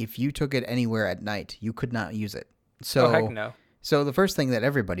if you took it anywhere at night, you could not use it. So, Oh, heck no. So the first thing that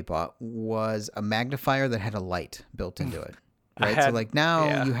everybody bought was a magnifier that had a light built into it. Right? So like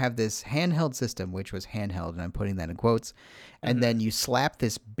now you have this handheld system, which was handheld, and I'm putting that in quotes, and then you slap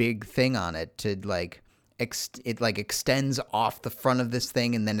this big thing on it to like it like extends off the front of this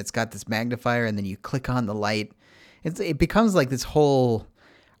thing, and then it's got this magnifier, and then you click on the light. It becomes like this whole,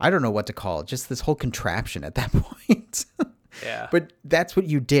 I don't know what to call it, just this whole contraption at that point. Yeah. But that's what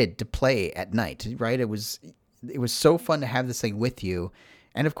you did to play at night, right? It was so fun to have this thing with you.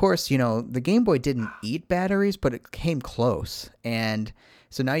 And of course, the Game Boy didn't eat batteries, but it came close. And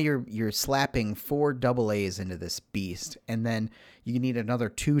so now you're slapping 4 AA's into this beast, and then you need another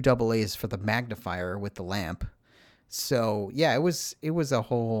 2 AA's for the magnifier with the lamp. So yeah, it was a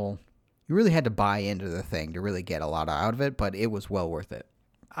whole. You really had to buy into the thing to really get a lot out of it, but it was well worth it.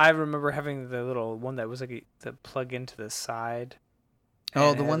 I remember having the little one that was like the plug into the side.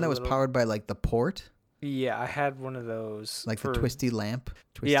 Oh, and the it one had that a was little- powered by like the port, Yeah, I had one of those. like for- the twisty lamp,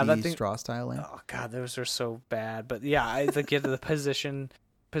 Yeah, that twisty thing- straw style lamp. Oh god, those are so bad. But yeah, I like get the positioned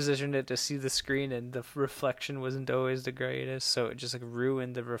it to see the screen, and the reflection wasn't always the greatest, so it just like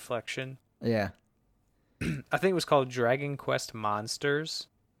ruined the reflection. Yeah. I think it was called Dragon Quest Monsters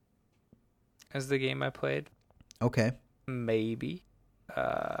as the game I played. Okay. Maybe.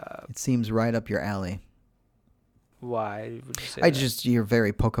 It seems right up your alley. Why would you say that? You're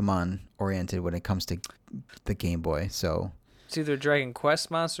very Pokemon oriented when it comes to the Game Boy, so It's either Dragon Quest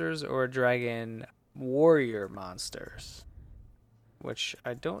Monsters or Dragon Warrior Monsters, which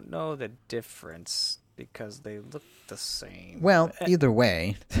I don't know the difference because they look the same. well, But, either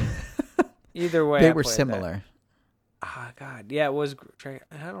way, either way, they I were played that. similar. Ah, God, yeah, it was.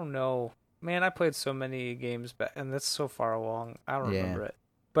 I don't know, man. I played so many games back, and that's so far along. I don't Yeah. remember it.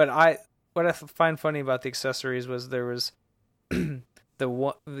 But what I find funny about the accessories was there was the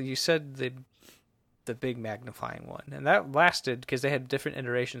one you said the big magnifying one, and that lasted because they had different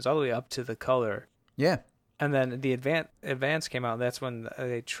iterations all the way up to the color. Yeah. And then the advance came out. And that's when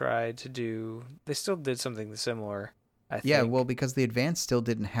they tried to do. They still did something similar. I think. Yeah, well, because the Advance still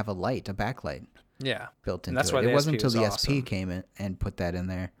didn't have a light, a backlight Yeah, built and into that's it. why It the wasn't SP until the was awesome. SP came in and put that in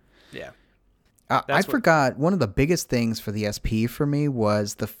there. Yeah. I That's what- forgot one of the biggest things for the SP for me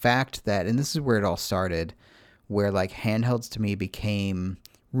was the fact that, and this is where it all started, where like handhelds to me became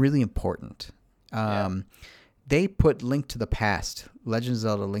really important. They put Link to the Past, Legend of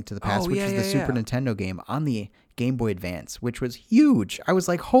Zelda: Link to the Past, Oh, which yeah, is the yeah, Super yeah. Nintendo game, on the Game Boy Advance, which was huge. I was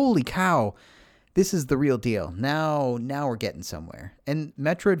like, holy cow, this is the real deal. Now we're getting somewhere. And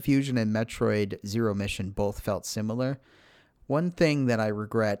Metroid Fusion and Metroid Zero Mission both felt similar. One thing that I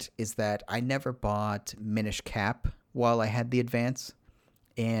regret is that I never bought Minish Cap while I had the Advance.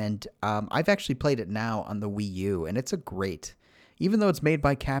 And I've actually played it now on the Wii U, and it's a great, even though it's made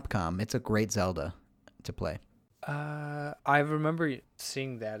by Capcom, it's a great Zelda to play. I remember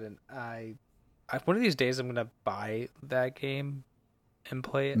seeing that, and I one of these days I'm gonna buy that game and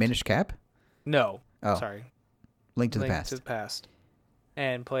play it. Minish Cap? No, Oh. sorry, Link to Link the Past. to the Past,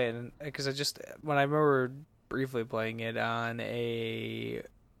 and play it because I just when I remember briefly playing it on a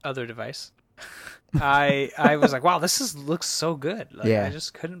other device, I was like, wow, looks so good. Like, Yeah. I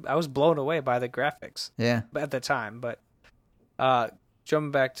just couldn't. I was blown away by the graphics Yeah. at the time. But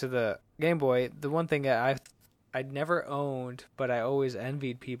jumping back to the Game Boy, the one thing that I'd never owned, but I always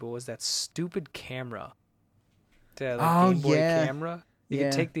envied people was that stupid camera. The Oh, Game Boy yeah. camera. You Yeah.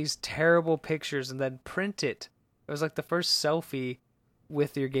 could take these terrible pictures and then print it. It was like the first selfie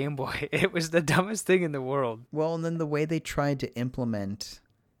with your Game Boy. It was the dumbest thing in the world. Well, and then the way they tried to implement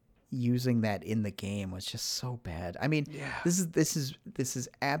using that in the game was just so bad. I mean, Yeah. this is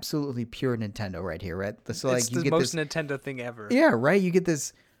absolutely pure Nintendo right here, right? So like It's you the get most this, Nintendo thing ever. yeah, right. You get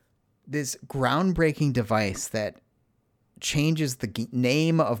this groundbreaking device that changes the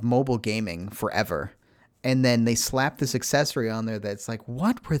name of mobile gaming forever, and then they slap this accessory on there that's like,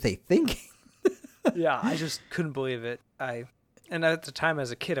 what were they thinking? Yeah, I just couldn't believe it. And at the time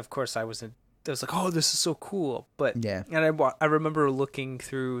as a kid, of course, I was like, oh, this is so cool. But Yeah. and I remember looking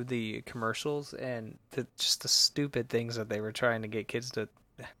through the commercials and just the stupid things that they were trying to get kids to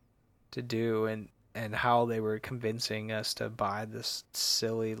do, and how they were convincing us to buy this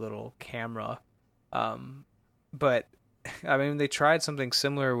silly little camera. But I mean, they tried something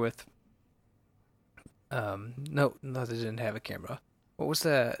similar with. No, they didn't have a camera. What was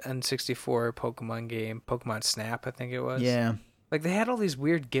the N64 Pokemon game? Pokemon Snap, I think it was. Yeah. Like, they had all these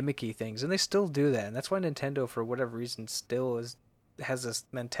weird gimmicky things, and they still do that. And that's why Nintendo, for whatever reason, still has this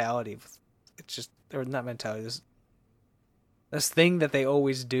mentality. It's just, or not mentality, this thing that they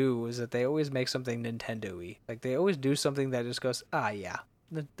always do is that they always make something Nintendo-y. Like, they always do something that just goes, yeah,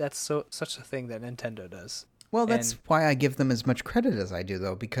 that's such a thing that Nintendo does. Well, that's And- why I give them as much credit as I do,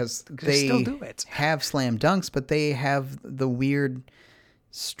 though, because they still do it. have slam dunks, but they have the weird,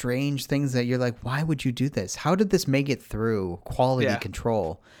 strange things that you're like, why would you do this? How did this make it through quality Yeah.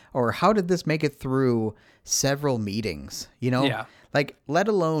 control? Or how did this make it through several meetings? You know? Yeah. Like, let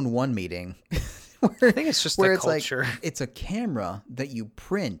alone one meeting. I think it's just the culture. Like, it's a camera that you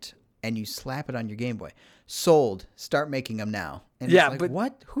print and you slap it on your Game Boy. Sold. Start making them now. And Yeah, it's like, but-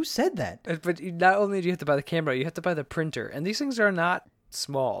 what? Who said that? But not only do you have to buy the camera, you have to buy the printer. And these things are not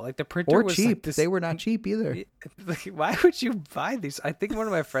small. Like, the printer Or was cheap. like this, They were not cheap either. Like, why would you buy these? I think one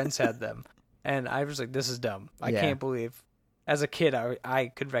of my friends had them, and I was like, "This is dumb. I Yeah. can't believe." As a kid, I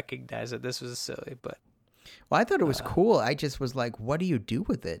could recognize that this was silly, but Well, I thought it was cool. I just was like, what do you do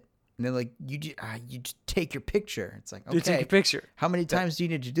with it? And they're like, you just take your picture. It's like, okay. you take a picture. How many times do you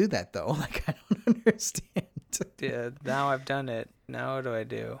need to do that, though? Like, I don't understand. Yeah, now I've done it. Now what do I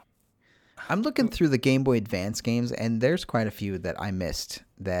do? I'm looking through the Game Boy Advance games, and there's quite a few that I missed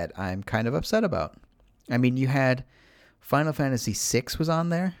that I'm kind of upset about. I mean, you had Final Fantasy VI was on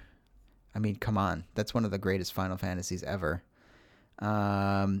there. I mean, come on. That's one of the greatest Final Fantasies ever.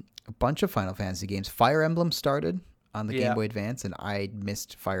 A bunch of Final Fantasy games. Fire Emblem started on the Yeah. Game Boy Advance, and I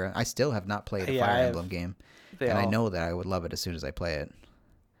missed Fire. I still have not played a Yeah, Fire I have- Emblem game, They and I all- know that I would love it as soon as I play it.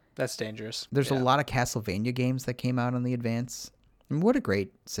 that's dangerous. There's a Yeah. lot of Castlevania games that came out on the Advance. And what a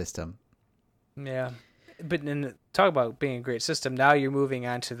great system. Yeah, but then talk about being a great system. Now you're moving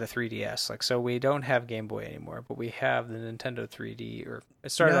on to the 3DS. Like, so we don't have Game Boy anymore, but we have the Nintendo 3D. Or it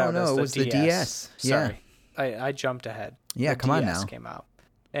started out as it the was DS. the DS. Yeah. Sorry, I jumped ahead. Yeah, The come on DS now. Came out,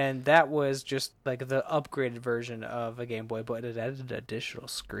 and that was just like the upgraded version of a Game Boy, but it added an additional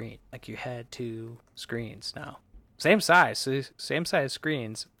screen. Like, you had 2 screens now, same size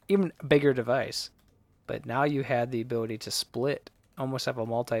screens, even bigger device. But now you had the ability to split, almost have a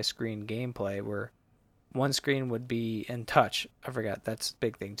multi-screen gameplay where one screen would be in touch. I forgot that's a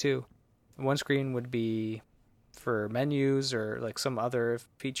big thing too. One screen would be for menus or like some other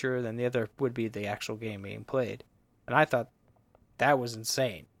feature, then the other would be the actual game being played. And I thought that was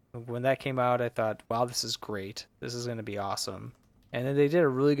insane. When that came out, I thought, wow, this is great. This is going to be awesome. And then they did a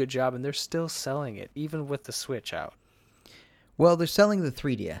really good job, and they're still selling it, even with the Switch out. Well, they're selling the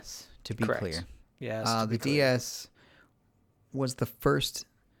 3DS, to be Correct. clear. Yes, the DS was the first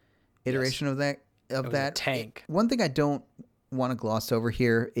iteration of that. It was a tank. One thing I don't want to gloss over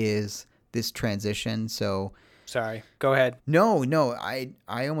here is this transition. So, sorry, go ahead. No, I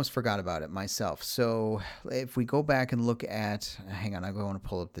almost forgot about it myself. So if we go back and look at, hang on, I want to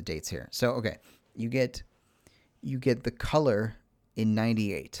pull up the dates here. So okay, you get the color in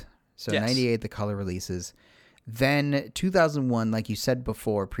 98. So Yes. 98, the color releases. Then 2001, like you said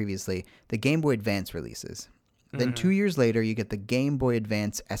before previously, the Game Boy Advance releases. Then 2 years later, you get the Game Boy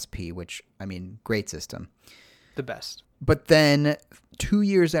Advance SP, which, I mean, great system. The best. But then 2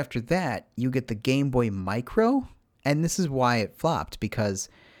 years after that, you get the Game Boy Micro. And this is why it flopped, because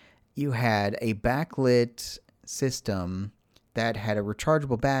you had a backlit system that had a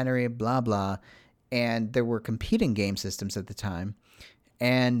rechargeable battery, blah, blah. And there were competing game systems at the time.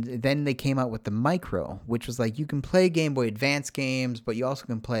 And then they came out with the Micro, which was like you can play Game Boy Advance games, but you also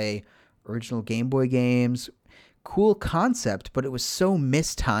can play original Game Boy games. Cool concept, but it was so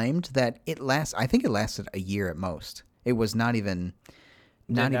mistimed that I think it lasted a year at most. It was not even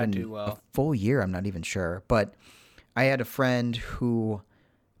a full year, I'm not even sure. But I had a friend who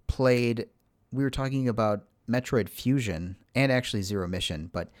played, we were talking about Metroid Fusion and actually Zero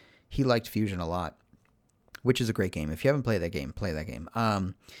Mission, but he liked Fusion a lot, which is a great game. If you haven't played that game, play that game.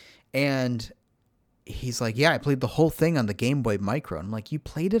 And he's like, yeah, I played the whole thing on the Game Boy Micro. And I'm like, you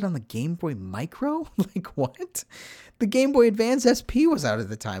played it on the Game Boy Micro? Like, what? The Game Boy Advance SP was out at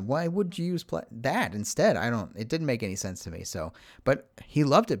the time. Why would you use that instead? It didn't make any sense to me. So, but he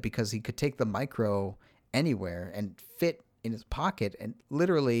loved it because he could take the Micro anywhere and fit in his pocket. And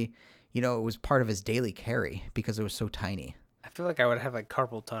literally, it was part of his daily carry because it was so tiny. I feel like I would have like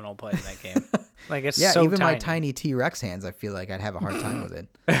carpal tunnel playing that game. Like it's yeah, so even tiny. my tiny T-Rex hands, I feel like I'd have a hard time with it.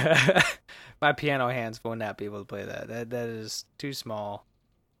 My piano hands will not be able to play that. That is too small,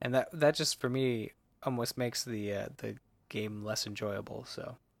 and that just for me almost makes the game less enjoyable.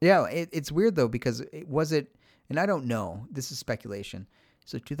 So yeah, it's weird though because and I don't know. This is speculation.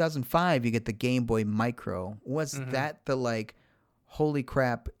 So 2005, you get the Game Boy Micro. Was that the like? Holy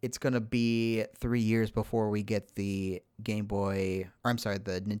crap, it's going to be 3 years before we get the the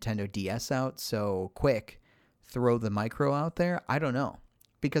Nintendo DS out, so quick, throw the Micro out there? I don't know.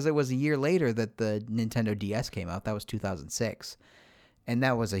 Because it was a year later that the Nintendo DS came out. That was 2006. And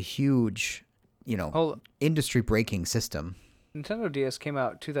that was a huge, industry-breaking system. Nintendo DS came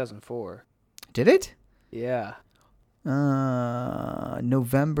out 2004. Did it? Yeah.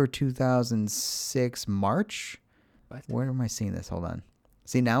 November 2006, March? What? Where am I seeing this? Hold on.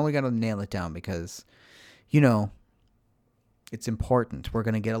 See, now we got to nail it down because, it's important. We're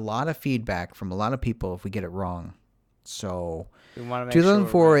going to get a lot of feedback from a lot of people if we get it wrong. So, We want to make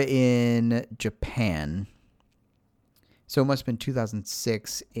 2004 sure in Japan. So it must have been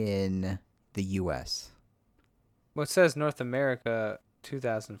 2006 in the U.S. Well, it says North America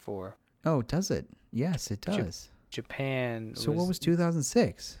 2004. Oh, does it? Yes, it does. Japan. So what was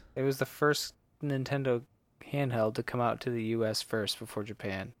 2006? It was the first Nintendo handheld to come out to the U.S. first before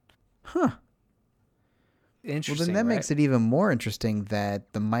Japan. Huh. Interesting. Well, then that right? makes it even more interesting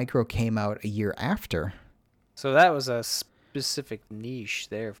that the Micro came out a year after. So that was a specific niche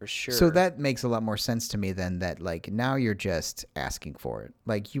there for sure. So that makes a lot more sense to me than that, like, now you're just asking for it.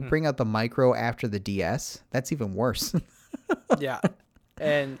 Like, you bring out the Micro after the DS, that's even worse. Yeah.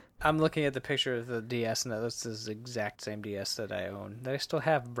 And I'm looking at the picture of the DS, and this is the exact same DS that I own, that I still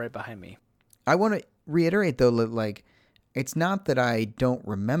have right behind me. I want to reiterate, though, like, it's not that I don't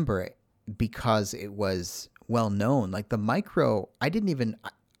remember it because it was well known. Like, the Micro, I didn't even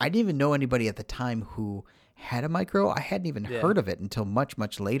know anybody at the time who had a Micro. I hadn't even heard of it until much,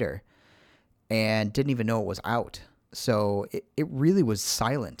 much later and didn't even know it was out. So it really was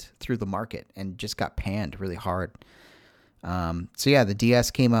silent through the market and just got panned really hard. So yeah, the DS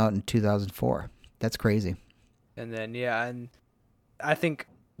came out in 2004. That's crazy. And then, and I think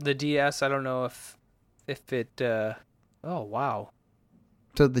the DS, I don't know if it, oh, wow.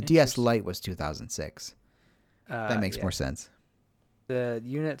 So the DS Lite was 2006. That makes more sense. The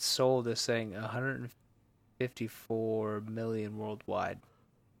units sold is saying 154 million worldwide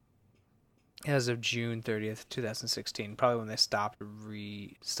as of June 30th, 2016. Probably when they stopped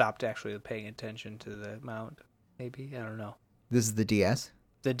actually paying attention to the amount. Maybe, I don't know. This is the DS?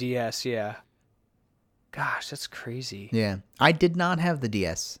 The DS, yeah. Gosh, that's crazy. Yeah. I did not have the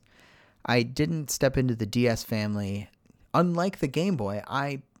DS. I didn't step into the DS family. Unlike the Game Boy,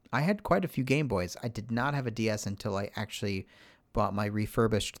 I had quite a few Game Boys. I did not have a DS until I actually bought my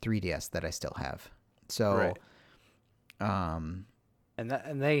refurbished 3DS that I still have. So, Right. And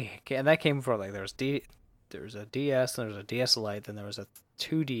that came for like there was a DS, and there was a DS Lite, then there was a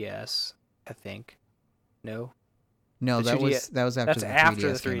 2DS, I think. No, no, The that 2DS was after that's the 3DS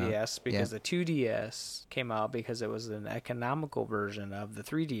after the came out. 3DS because the 2DS came out because it was an economical version of the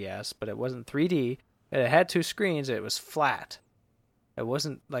 3DS, but it wasn't 3D. It had two screens. It was flat. It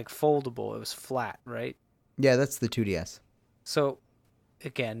wasn't like foldable. It was flat, right? Yeah, that's the 2DS. So,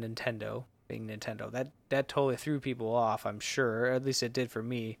 again, Nintendo being Nintendo, that totally threw people off. I'm sure, at least it did for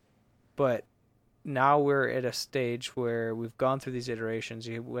me. But now we're at a stage where we've gone through these iterations.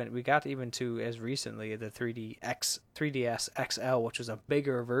 We got even to as recently the 3DS XL, which was a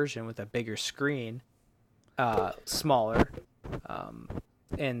bigger version with a bigger screen, smaller,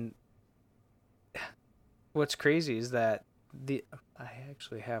 and what's crazy is that I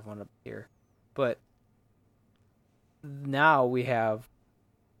actually have one up here, but now we have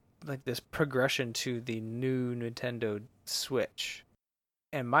like this progression to the new Nintendo Switch.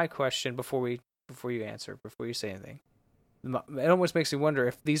 And my question before you say anything, it almost makes me wonder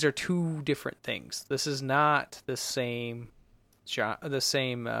if these are two different things. This is not the same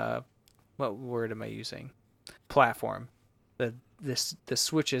what word am I using? Platform. The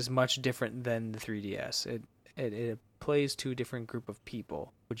Switch is much different than the 3DS. It plays to a different group of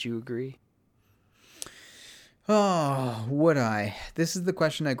people. Would you agree? Oh, would I? This is the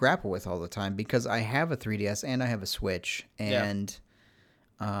question I grapple with all the time because I have a 3DS and I have a Switch, and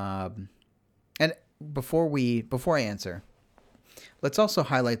and before I answer, let's also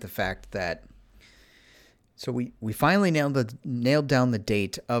highlight the fact that we finally nailed down the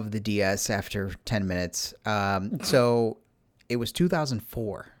date of the DS after 10 minutes. So it was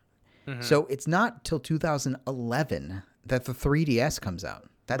 2004. Mm-hmm. So it's not till 2011 that the 3DS comes out.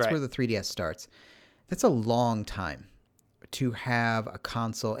 That's Right. where the 3DS starts. That's a long time to have a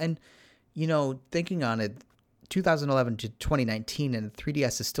console. And, thinking on it, 2011 to 2019, and the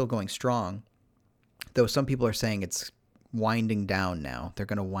 3DS is still going strong, though some people are saying it's winding down now. They're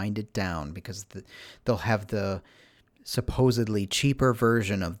going to wind it down because they'll have the supposedly cheaper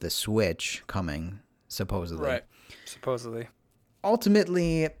version of the Switch coming, supposedly. Right. Supposedly.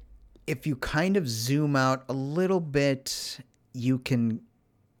 Ultimately, if you kind of zoom out a little bit, you can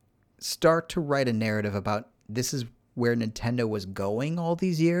start to write a narrative about this is where Nintendo was going all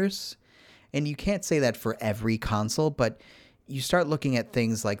these years. And you can't say that for every console, but you start looking at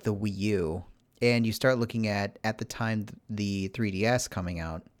things like the Wii U, and you start looking at the time, the 3DS coming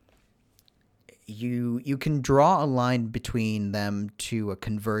out. You can draw a line between them to a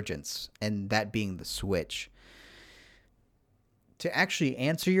convergence, and that being the Switch. To actually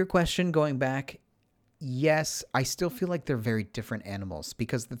answer your question going back, yes, I still feel like they're very different animals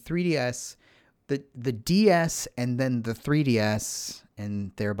because the 3DS, the DS and then the 3DS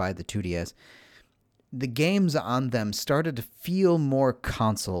and thereby the 2DS, the games on them started to feel more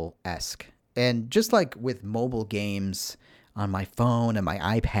console-esque. And just like with mobile games on my phone and my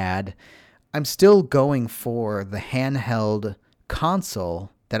iPad, I'm still going for the handheld console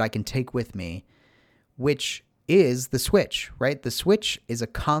that I can take with me, which is the Switch, right? The Switch is a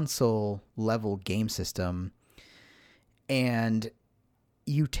console-level game system, and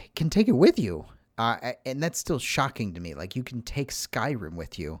you can take it with you. And that's still shocking to me. Like, you can take Skyrim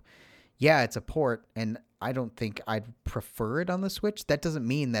with you. Yeah, it's a port, and I don't think I'd prefer it on the Switch. That doesn't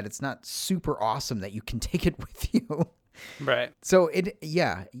mean that it's not super awesome that you can take it with you. Right. So,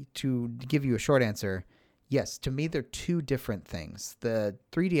 to give you a short answer, yes, to me, they're two different things. The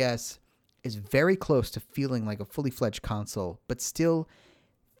 3DS is very close to feeling like a fully fledged console, but still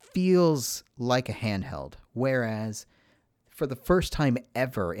feels like a handheld. Whereas for the first time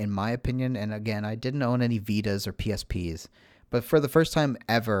ever, in my opinion, and again, I didn't own any Vitas or PSPs, but for the first time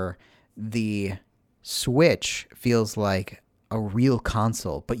ever, the Switch feels like a real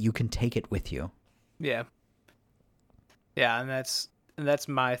console, but you can take it with you. Yeah. Yeah, and that's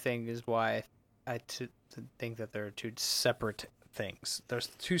my thing is why I think that there are two separate things. There's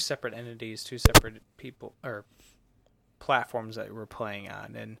two separate entities, two separate people or platforms that we're playing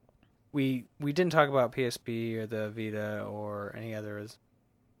on, and we didn't talk about PSP or the Vita or any others.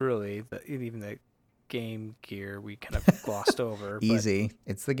 Really, even the Game Gear we kind of glossed over. Easy,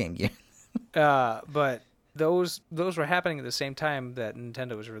 it's the Game Gear. But those were happening at the same time that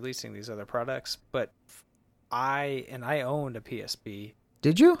Nintendo was releasing these other products. But I owned a PSP.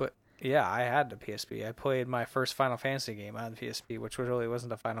 Did you? But yeah, I had the PSP. I played my first Final Fantasy game on the PSP, which really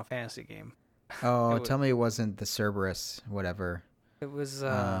wasn't a Final Fantasy game. Oh, It tell me it wasn't the Cerberus, whatever. It was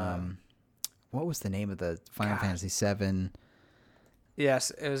What was the name of the Final God. Fantasy VII?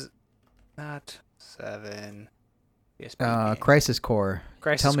 yes, it was not 7. PSP game. Crisis Core.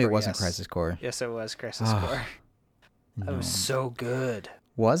 Crisis Tell me Core, it wasn't yes. Crisis Core. Yes, it was Crisis Ah, Core. That was so good.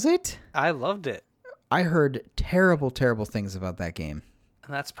 Was it? I loved it. I heard terrible, terrible things about that game.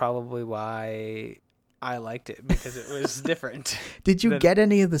 And that's probably why I liked it, because it was different. Did you than- get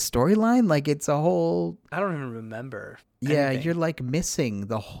any of the storyline? Like, it's a whole... I don't even remember. Yeah, anything. you're like missing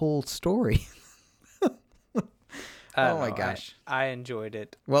the whole story. I don't Oh my know. gosh. I enjoyed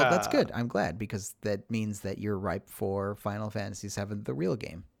it. Well, that's good. I'm glad, because that means that you're ripe for Final Fantasy VII, the real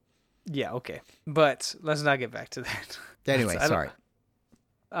game. Yeah, okay. But let's not get back to that. Anyway, I don't- sorry.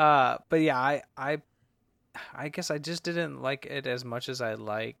 But yeah, I guess I just didn't like it as much as I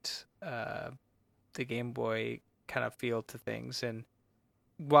liked the Game Boy kind of feel to things. And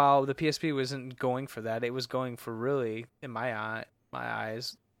while the PSP wasn't going for that, it was going for really, in my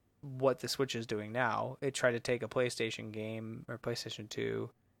eyes, what the Switch is doing now. It tried to take a PlayStation game or PlayStation 2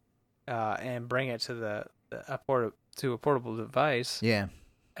 and bring it to a portable device. Yeah.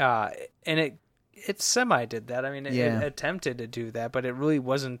 And it semi did that. I mean, it attempted to do that, but it really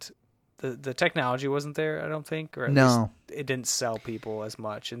wasn't. The technology wasn't there, I don't think, or at least it didn't sell people as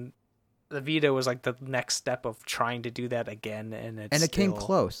much. And the Vita was like the next step of trying to do that again, and it came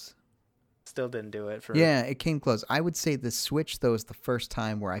close. Still didn't do it for. Yeah, it came close. I would say the Switch, though, is the first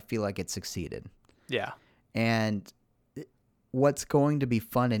time where I feel like it succeeded. Yeah. And what's going to be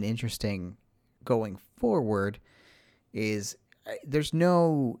fun and interesting going forward is there's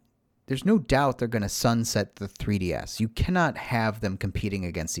no doubt they're going to sunset the 3DS. You cannot have them competing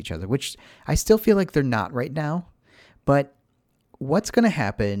against each other, which I still feel like they're not right now. But what's going to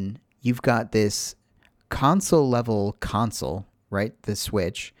happen, you've got this console-level console, right, the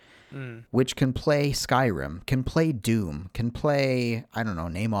Switch, which can play Skyrim, can play Doom, can play, I don't know,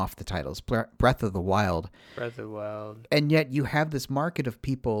 name off the titles, Breath of the Wild. Breath of the Wild. And yet you have this market of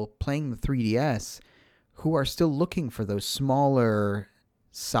people playing the 3DS who are still looking for those smaller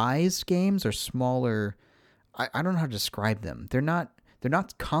sized games or smaller, I don't know how to describe them. They're not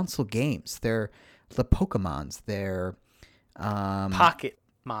console games. They're the Pokemons. They're Pocket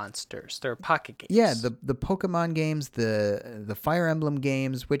monsters. They're pocket games. Yeah, the Pokemon games, the Fire Emblem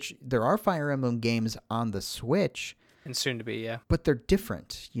games, which there are Fire Emblem games on the Switch, and soon to be, yeah. but they're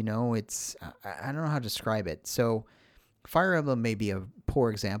different. You know, it's I don't know how to describe it. So Fire Emblem may be a poor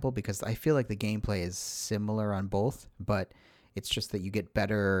example because I feel like the gameplay is similar on both, but it's just that you get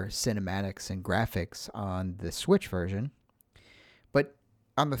better cinematics and graphics on the Switch version. But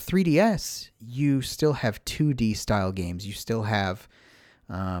on the 3DS, you still have 2D style games. You still have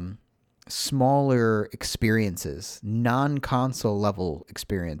smaller experiences, non-console level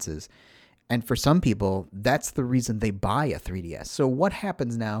experiences. And for some people, that's the reason they buy a 3DS. So what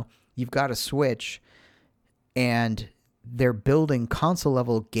happens now? You've got a Switch and they're building console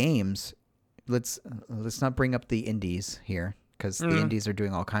level games. Let's not bring up the indies here because the indies are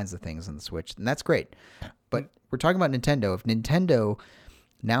doing all kinds of things on the Switch, and that's great. But we're talking about Nintendo. If Nintendo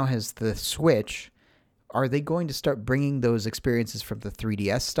now has the Switch, are they going to start bringing those experiences from the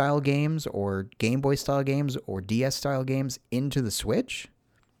 3DS style games or Game Boy style games or DS style games into the Switch?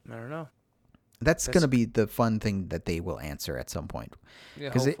 I don't know. That's going to be the fun thing that they will answer at some point. Yeah,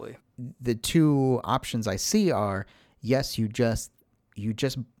 hopefully. The two options I see are, yes, you just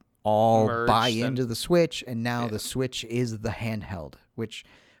all Merge buy them. into the Switch, and now the Switch is the handheld, which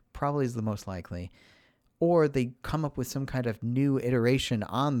probably is the most likely. Or they come up with some kind of new iteration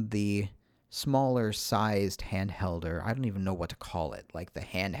on the smaller sized handheld, or I don't even know what to call it, like the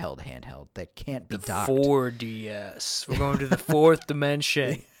handheld that can't be docked. 4DS. We're going to the fourth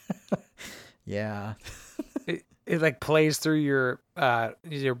dimension. Yeah. It like plays through your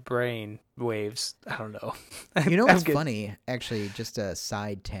brain waves. I don't know. You know I'm what's good. funny? Actually, just a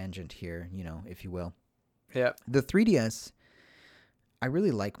side tangent here, if you will. Yeah. The 3DS, I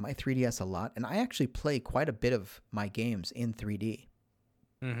really like my 3DS a lot, and I actually play quite a bit of my games in 3D.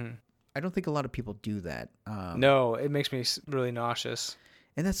 Mm-hmm. I don't think a lot of people do that. No, it makes me really nauseous.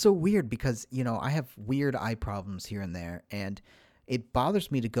 And that's so weird because, I have weird eye problems here and there, and it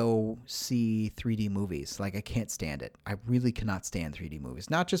bothers me to go see 3D movies. Like, I can't stand it. I really cannot stand 3D movies.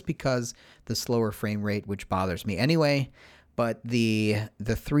 Not just because the slower frame rate, which bothers me anyway, but the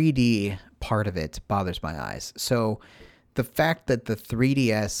 3D part of it bothers my eyes. So the fact that the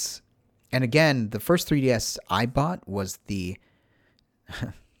 3DS, and again, the first 3DS I bought was the...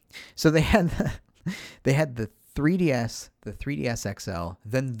 So they had the 3DS, the 3DS XL,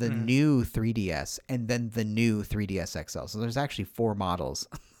 then the new 3DS, and then the new 3DS XL. So there's actually 4 models.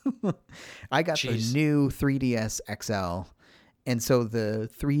 I got Jeez. the new 3DS XL, and so the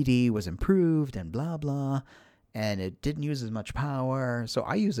 3D was improved and blah blah, and it didn't use as much power. So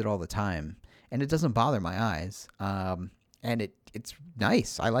I use it all the time, and it doesn't bother my eyes. And it's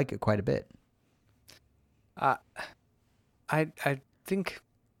nice. I like it quite a bit. Uh, I think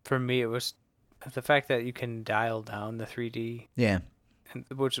for me it was the fact that you can dial down the 3D, Yeah. and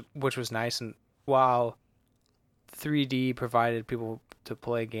which was nice. And while 3D provided people to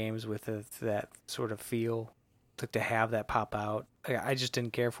play games with that sort of feel, to have that pop out, I just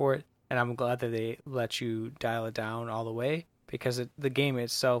didn't care for it. And I'm glad that they let you dial it down all the way, because the game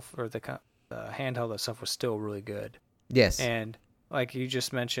itself, or the handheld itself, was still really good. Yes. And like you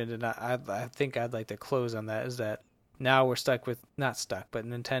just mentioned, and I think I'd like to close on that, is that now we're stuck with, not stuck, but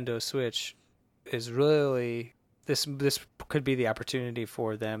Nintendo Switch is really, this could be the opportunity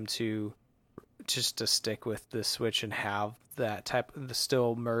for them to just to stick with the Switch and have that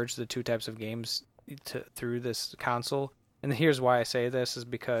still merge the two types of games through this console. And here's why I say this, is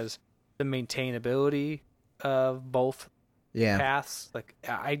because the maintainability of both paths, like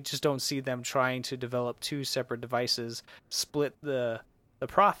I just don't see them trying to develop two separate devices, split the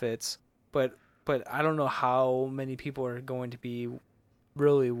profits, but I don't know how many people are going to be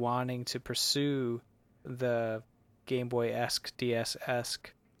really wanting to pursue the Game Boy-esque,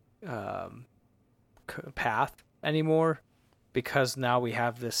 DS-esque path anymore, because now we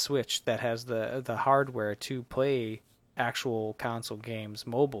have this Switch that has the hardware to play actual console games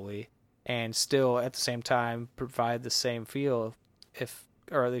mobily, and still at the same time provide the same feel,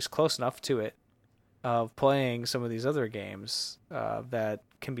 or at least close enough to it, of playing some of these other games that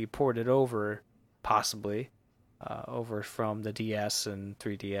can be ported over, possibly over from the DS and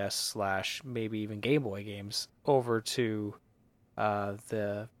 3DS / maybe even Game Boy games over to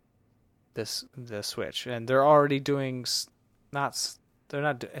the Switch. And they're already doing I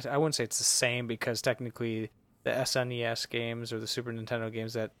wouldn't say it's the same, because technically the SNES games or the Super Nintendo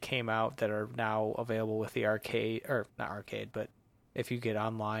games that came out that are now available with the arcade, or not arcade, but if you get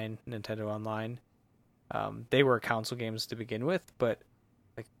online, Nintendo Online, they were console games to begin with, but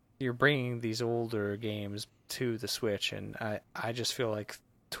like you're bringing these older games to the Switch, and I just feel like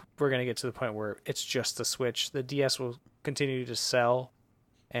we're going to get to the point where it's just the Switch. The DS will continue to sell,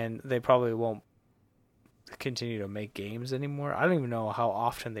 and they probably won't continue to make games anymore. I don't even know how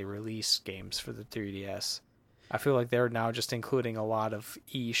often they release games for the 3DS. I feel like they're now just including a lot of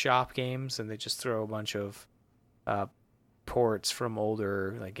eShop games, and they just throw a bunch of ports from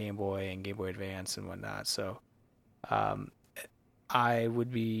older, like Game Boy and Game Boy Advance and whatnot. So I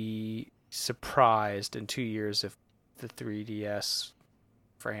would be surprised in 2 years if the 3DS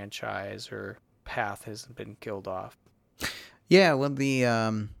franchise or path hasn't been killed off. Yeah, well,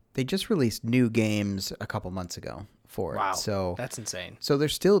 they just released new games a couple months ago for it. Wow, so that's insane. So they're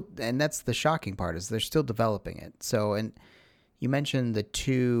still, and that's the shocking part, is they're still developing it. So, and you mentioned the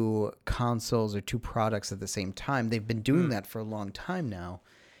two consoles or two products at the same time. They've been doing that for a long time now.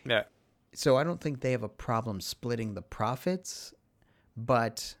 Yeah. So I don't think they have a problem splitting the profits,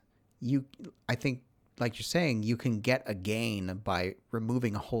 but I think, like you're saying, you can get a gain by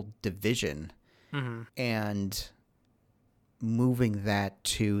removing a whole division and moving that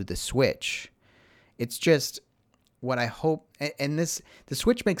to the Switch. It's just what I hope, and the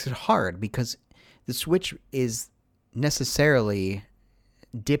Switch makes it hard, because the Switch is necessarily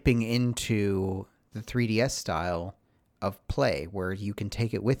dipping into the 3DS style of play, where you can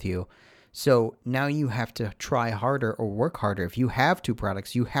take it with you. So now you have to try harder or work harder. If you have two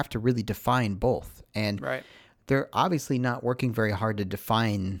products, you have to really define both. And they're obviously not working very hard to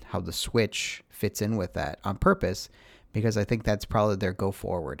define how the Switch fits in with that on purpose, because I think that's probably their go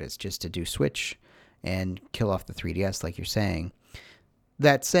forward, is just to do Switch and kill off the 3DS, like you're saying.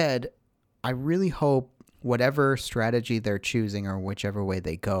 That said, I really hope whatever strategy they're choosing, or whichever way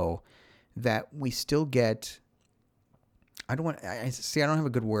they go, that we still get, I don't have a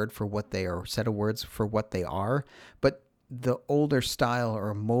good word for what they are, set of words for what they are, but the older style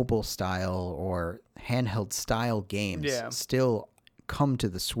or mobile style or handheld style games still come to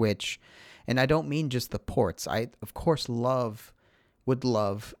the Switch. And I don't mean just the ports. I, of course, would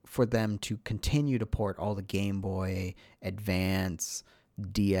love for them to continue to port all the Game Boy, Advance,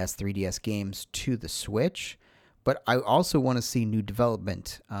 DS, 3DS games to the Switch. But I also want to see new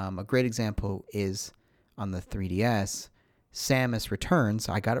development. A great example is on the 3DS, Samus Returns.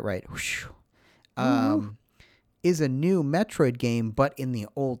 I got it right. Is a new Metroid game, but in the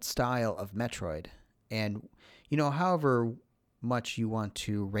old style of Metroid. And, however much you want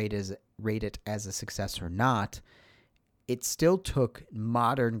to rate it as a success or not, it still took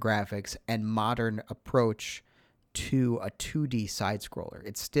modern graphics and modern approach to a 2D side scroller.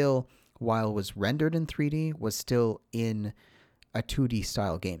 It's still, while it was rendered in 3D, was still in a 2D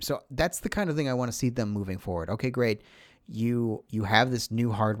style game. So that's the kind of thing I want to see them moving forward. Okay, great. You have this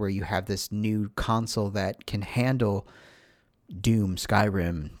new hardware, you have this new console that can handle Doom,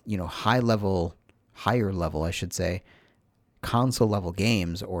 Skyrim, higher level, I should say, console level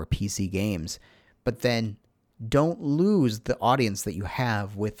games or PC games, but then don't lose the audience that you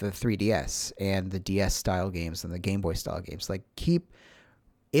have with the 3DS and the DS style games and the Game Boy style games. Like, keep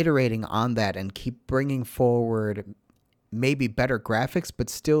iterating on that and keep bringing forward maybe better graphics, but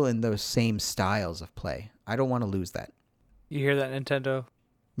still in those same styles of play. I don't want to lose that. You hear that, Nintendo?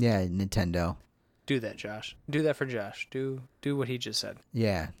 Yeah, Nintendo. Do that, Josh. Do that for Josh. Do what he just said.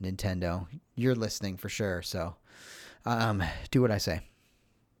 Yeah, Nintendo. You're listening for sure, so do what I say.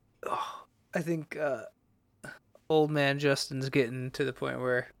 Oh, I think old man Justin's getting to the point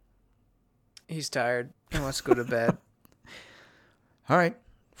where he's tired. He wants to go to bed. All right,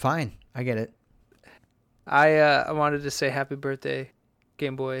 fine. I get it. I wanted to say happy birthday,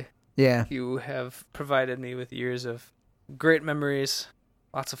 Game Boy. Yeah. You have provided me with years of great memories,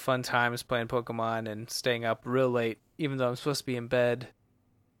 lots of fun times playing Pokemon and staying up real late, even though I'm supposed to be in bed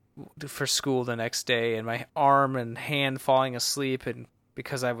for school the next day, and my arm and hand falling asleep and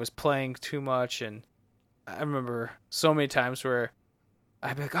because I was playing too much. And I remember so many times where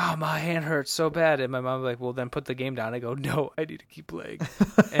I'd be like, oh, my hand hurts so bad. And my mom would be like, well, then put the game down. I go, no, I need to keep playing.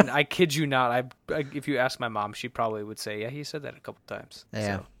 And I kid you not, if you ask my mom, she probably would say, yeah, he said that a couple times.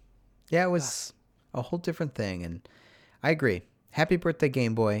 Yeah. So, yeah, it was a whole different thing. And I agree. Happy birthday,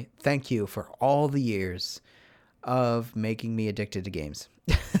 Game Boy. Thank you for all the years of making me addicted to games.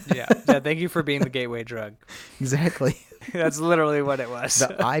 yeah. Thank you for being the gateway drug. Exactly. That's literally what it was. The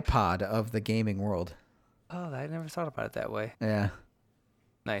iPod of the gaming world. Oh, I never thought about it that way. Yeah.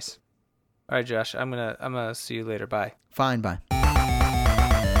 Nice. All right, Josh. I'm gonna see you later. Bye. Fine, bye.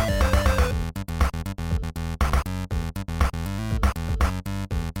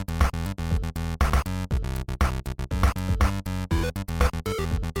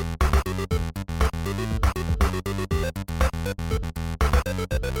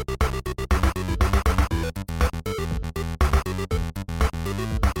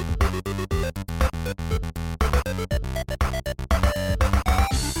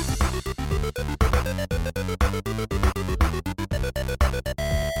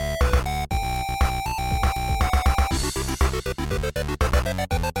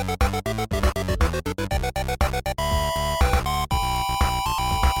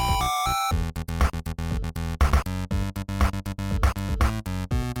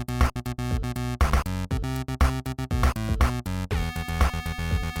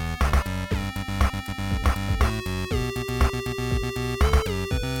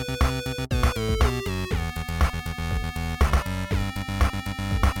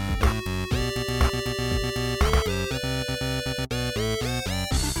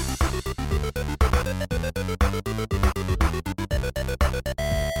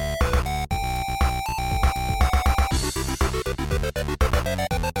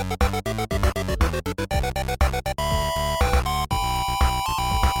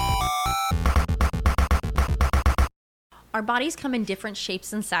 Our bodies come in different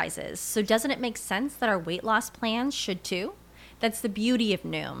shapes and sizes, so doesn't it make sense that our weight loss plans should too? That's the beauty of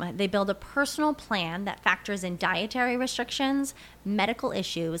Noom. They build a personal plan that factors in dietary restrictions, medical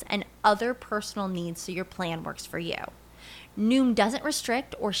issues, and other personal needs so your plan works for you. Noom doesn't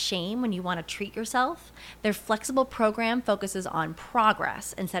restrict or shame when you want to treat yourself. Their flexible program focuses on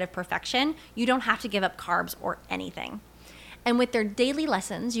progress instead of perfection. You don't have to give up carbs or anything. And with their daily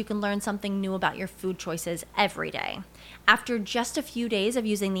lessons, you can learn something new about your food choices every day. After just a few days of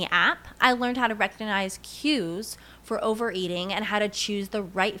using the app, I learned how to recognize cues for overeating and how to choose the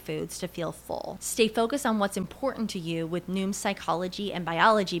right foods to feel full. Stay focused on what's important to you with Noom's psychology and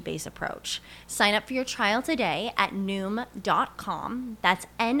biology-based approach. Sign up for your trial today at Noom.com. That's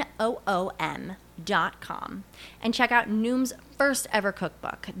Noom.com. And check out Noom's first ever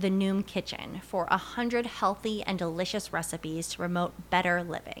cookbook, The Noom Kitchen, for 100 healthy and delicious recipes to promote better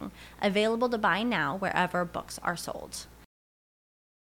living. Available to buy now wherever books are sold.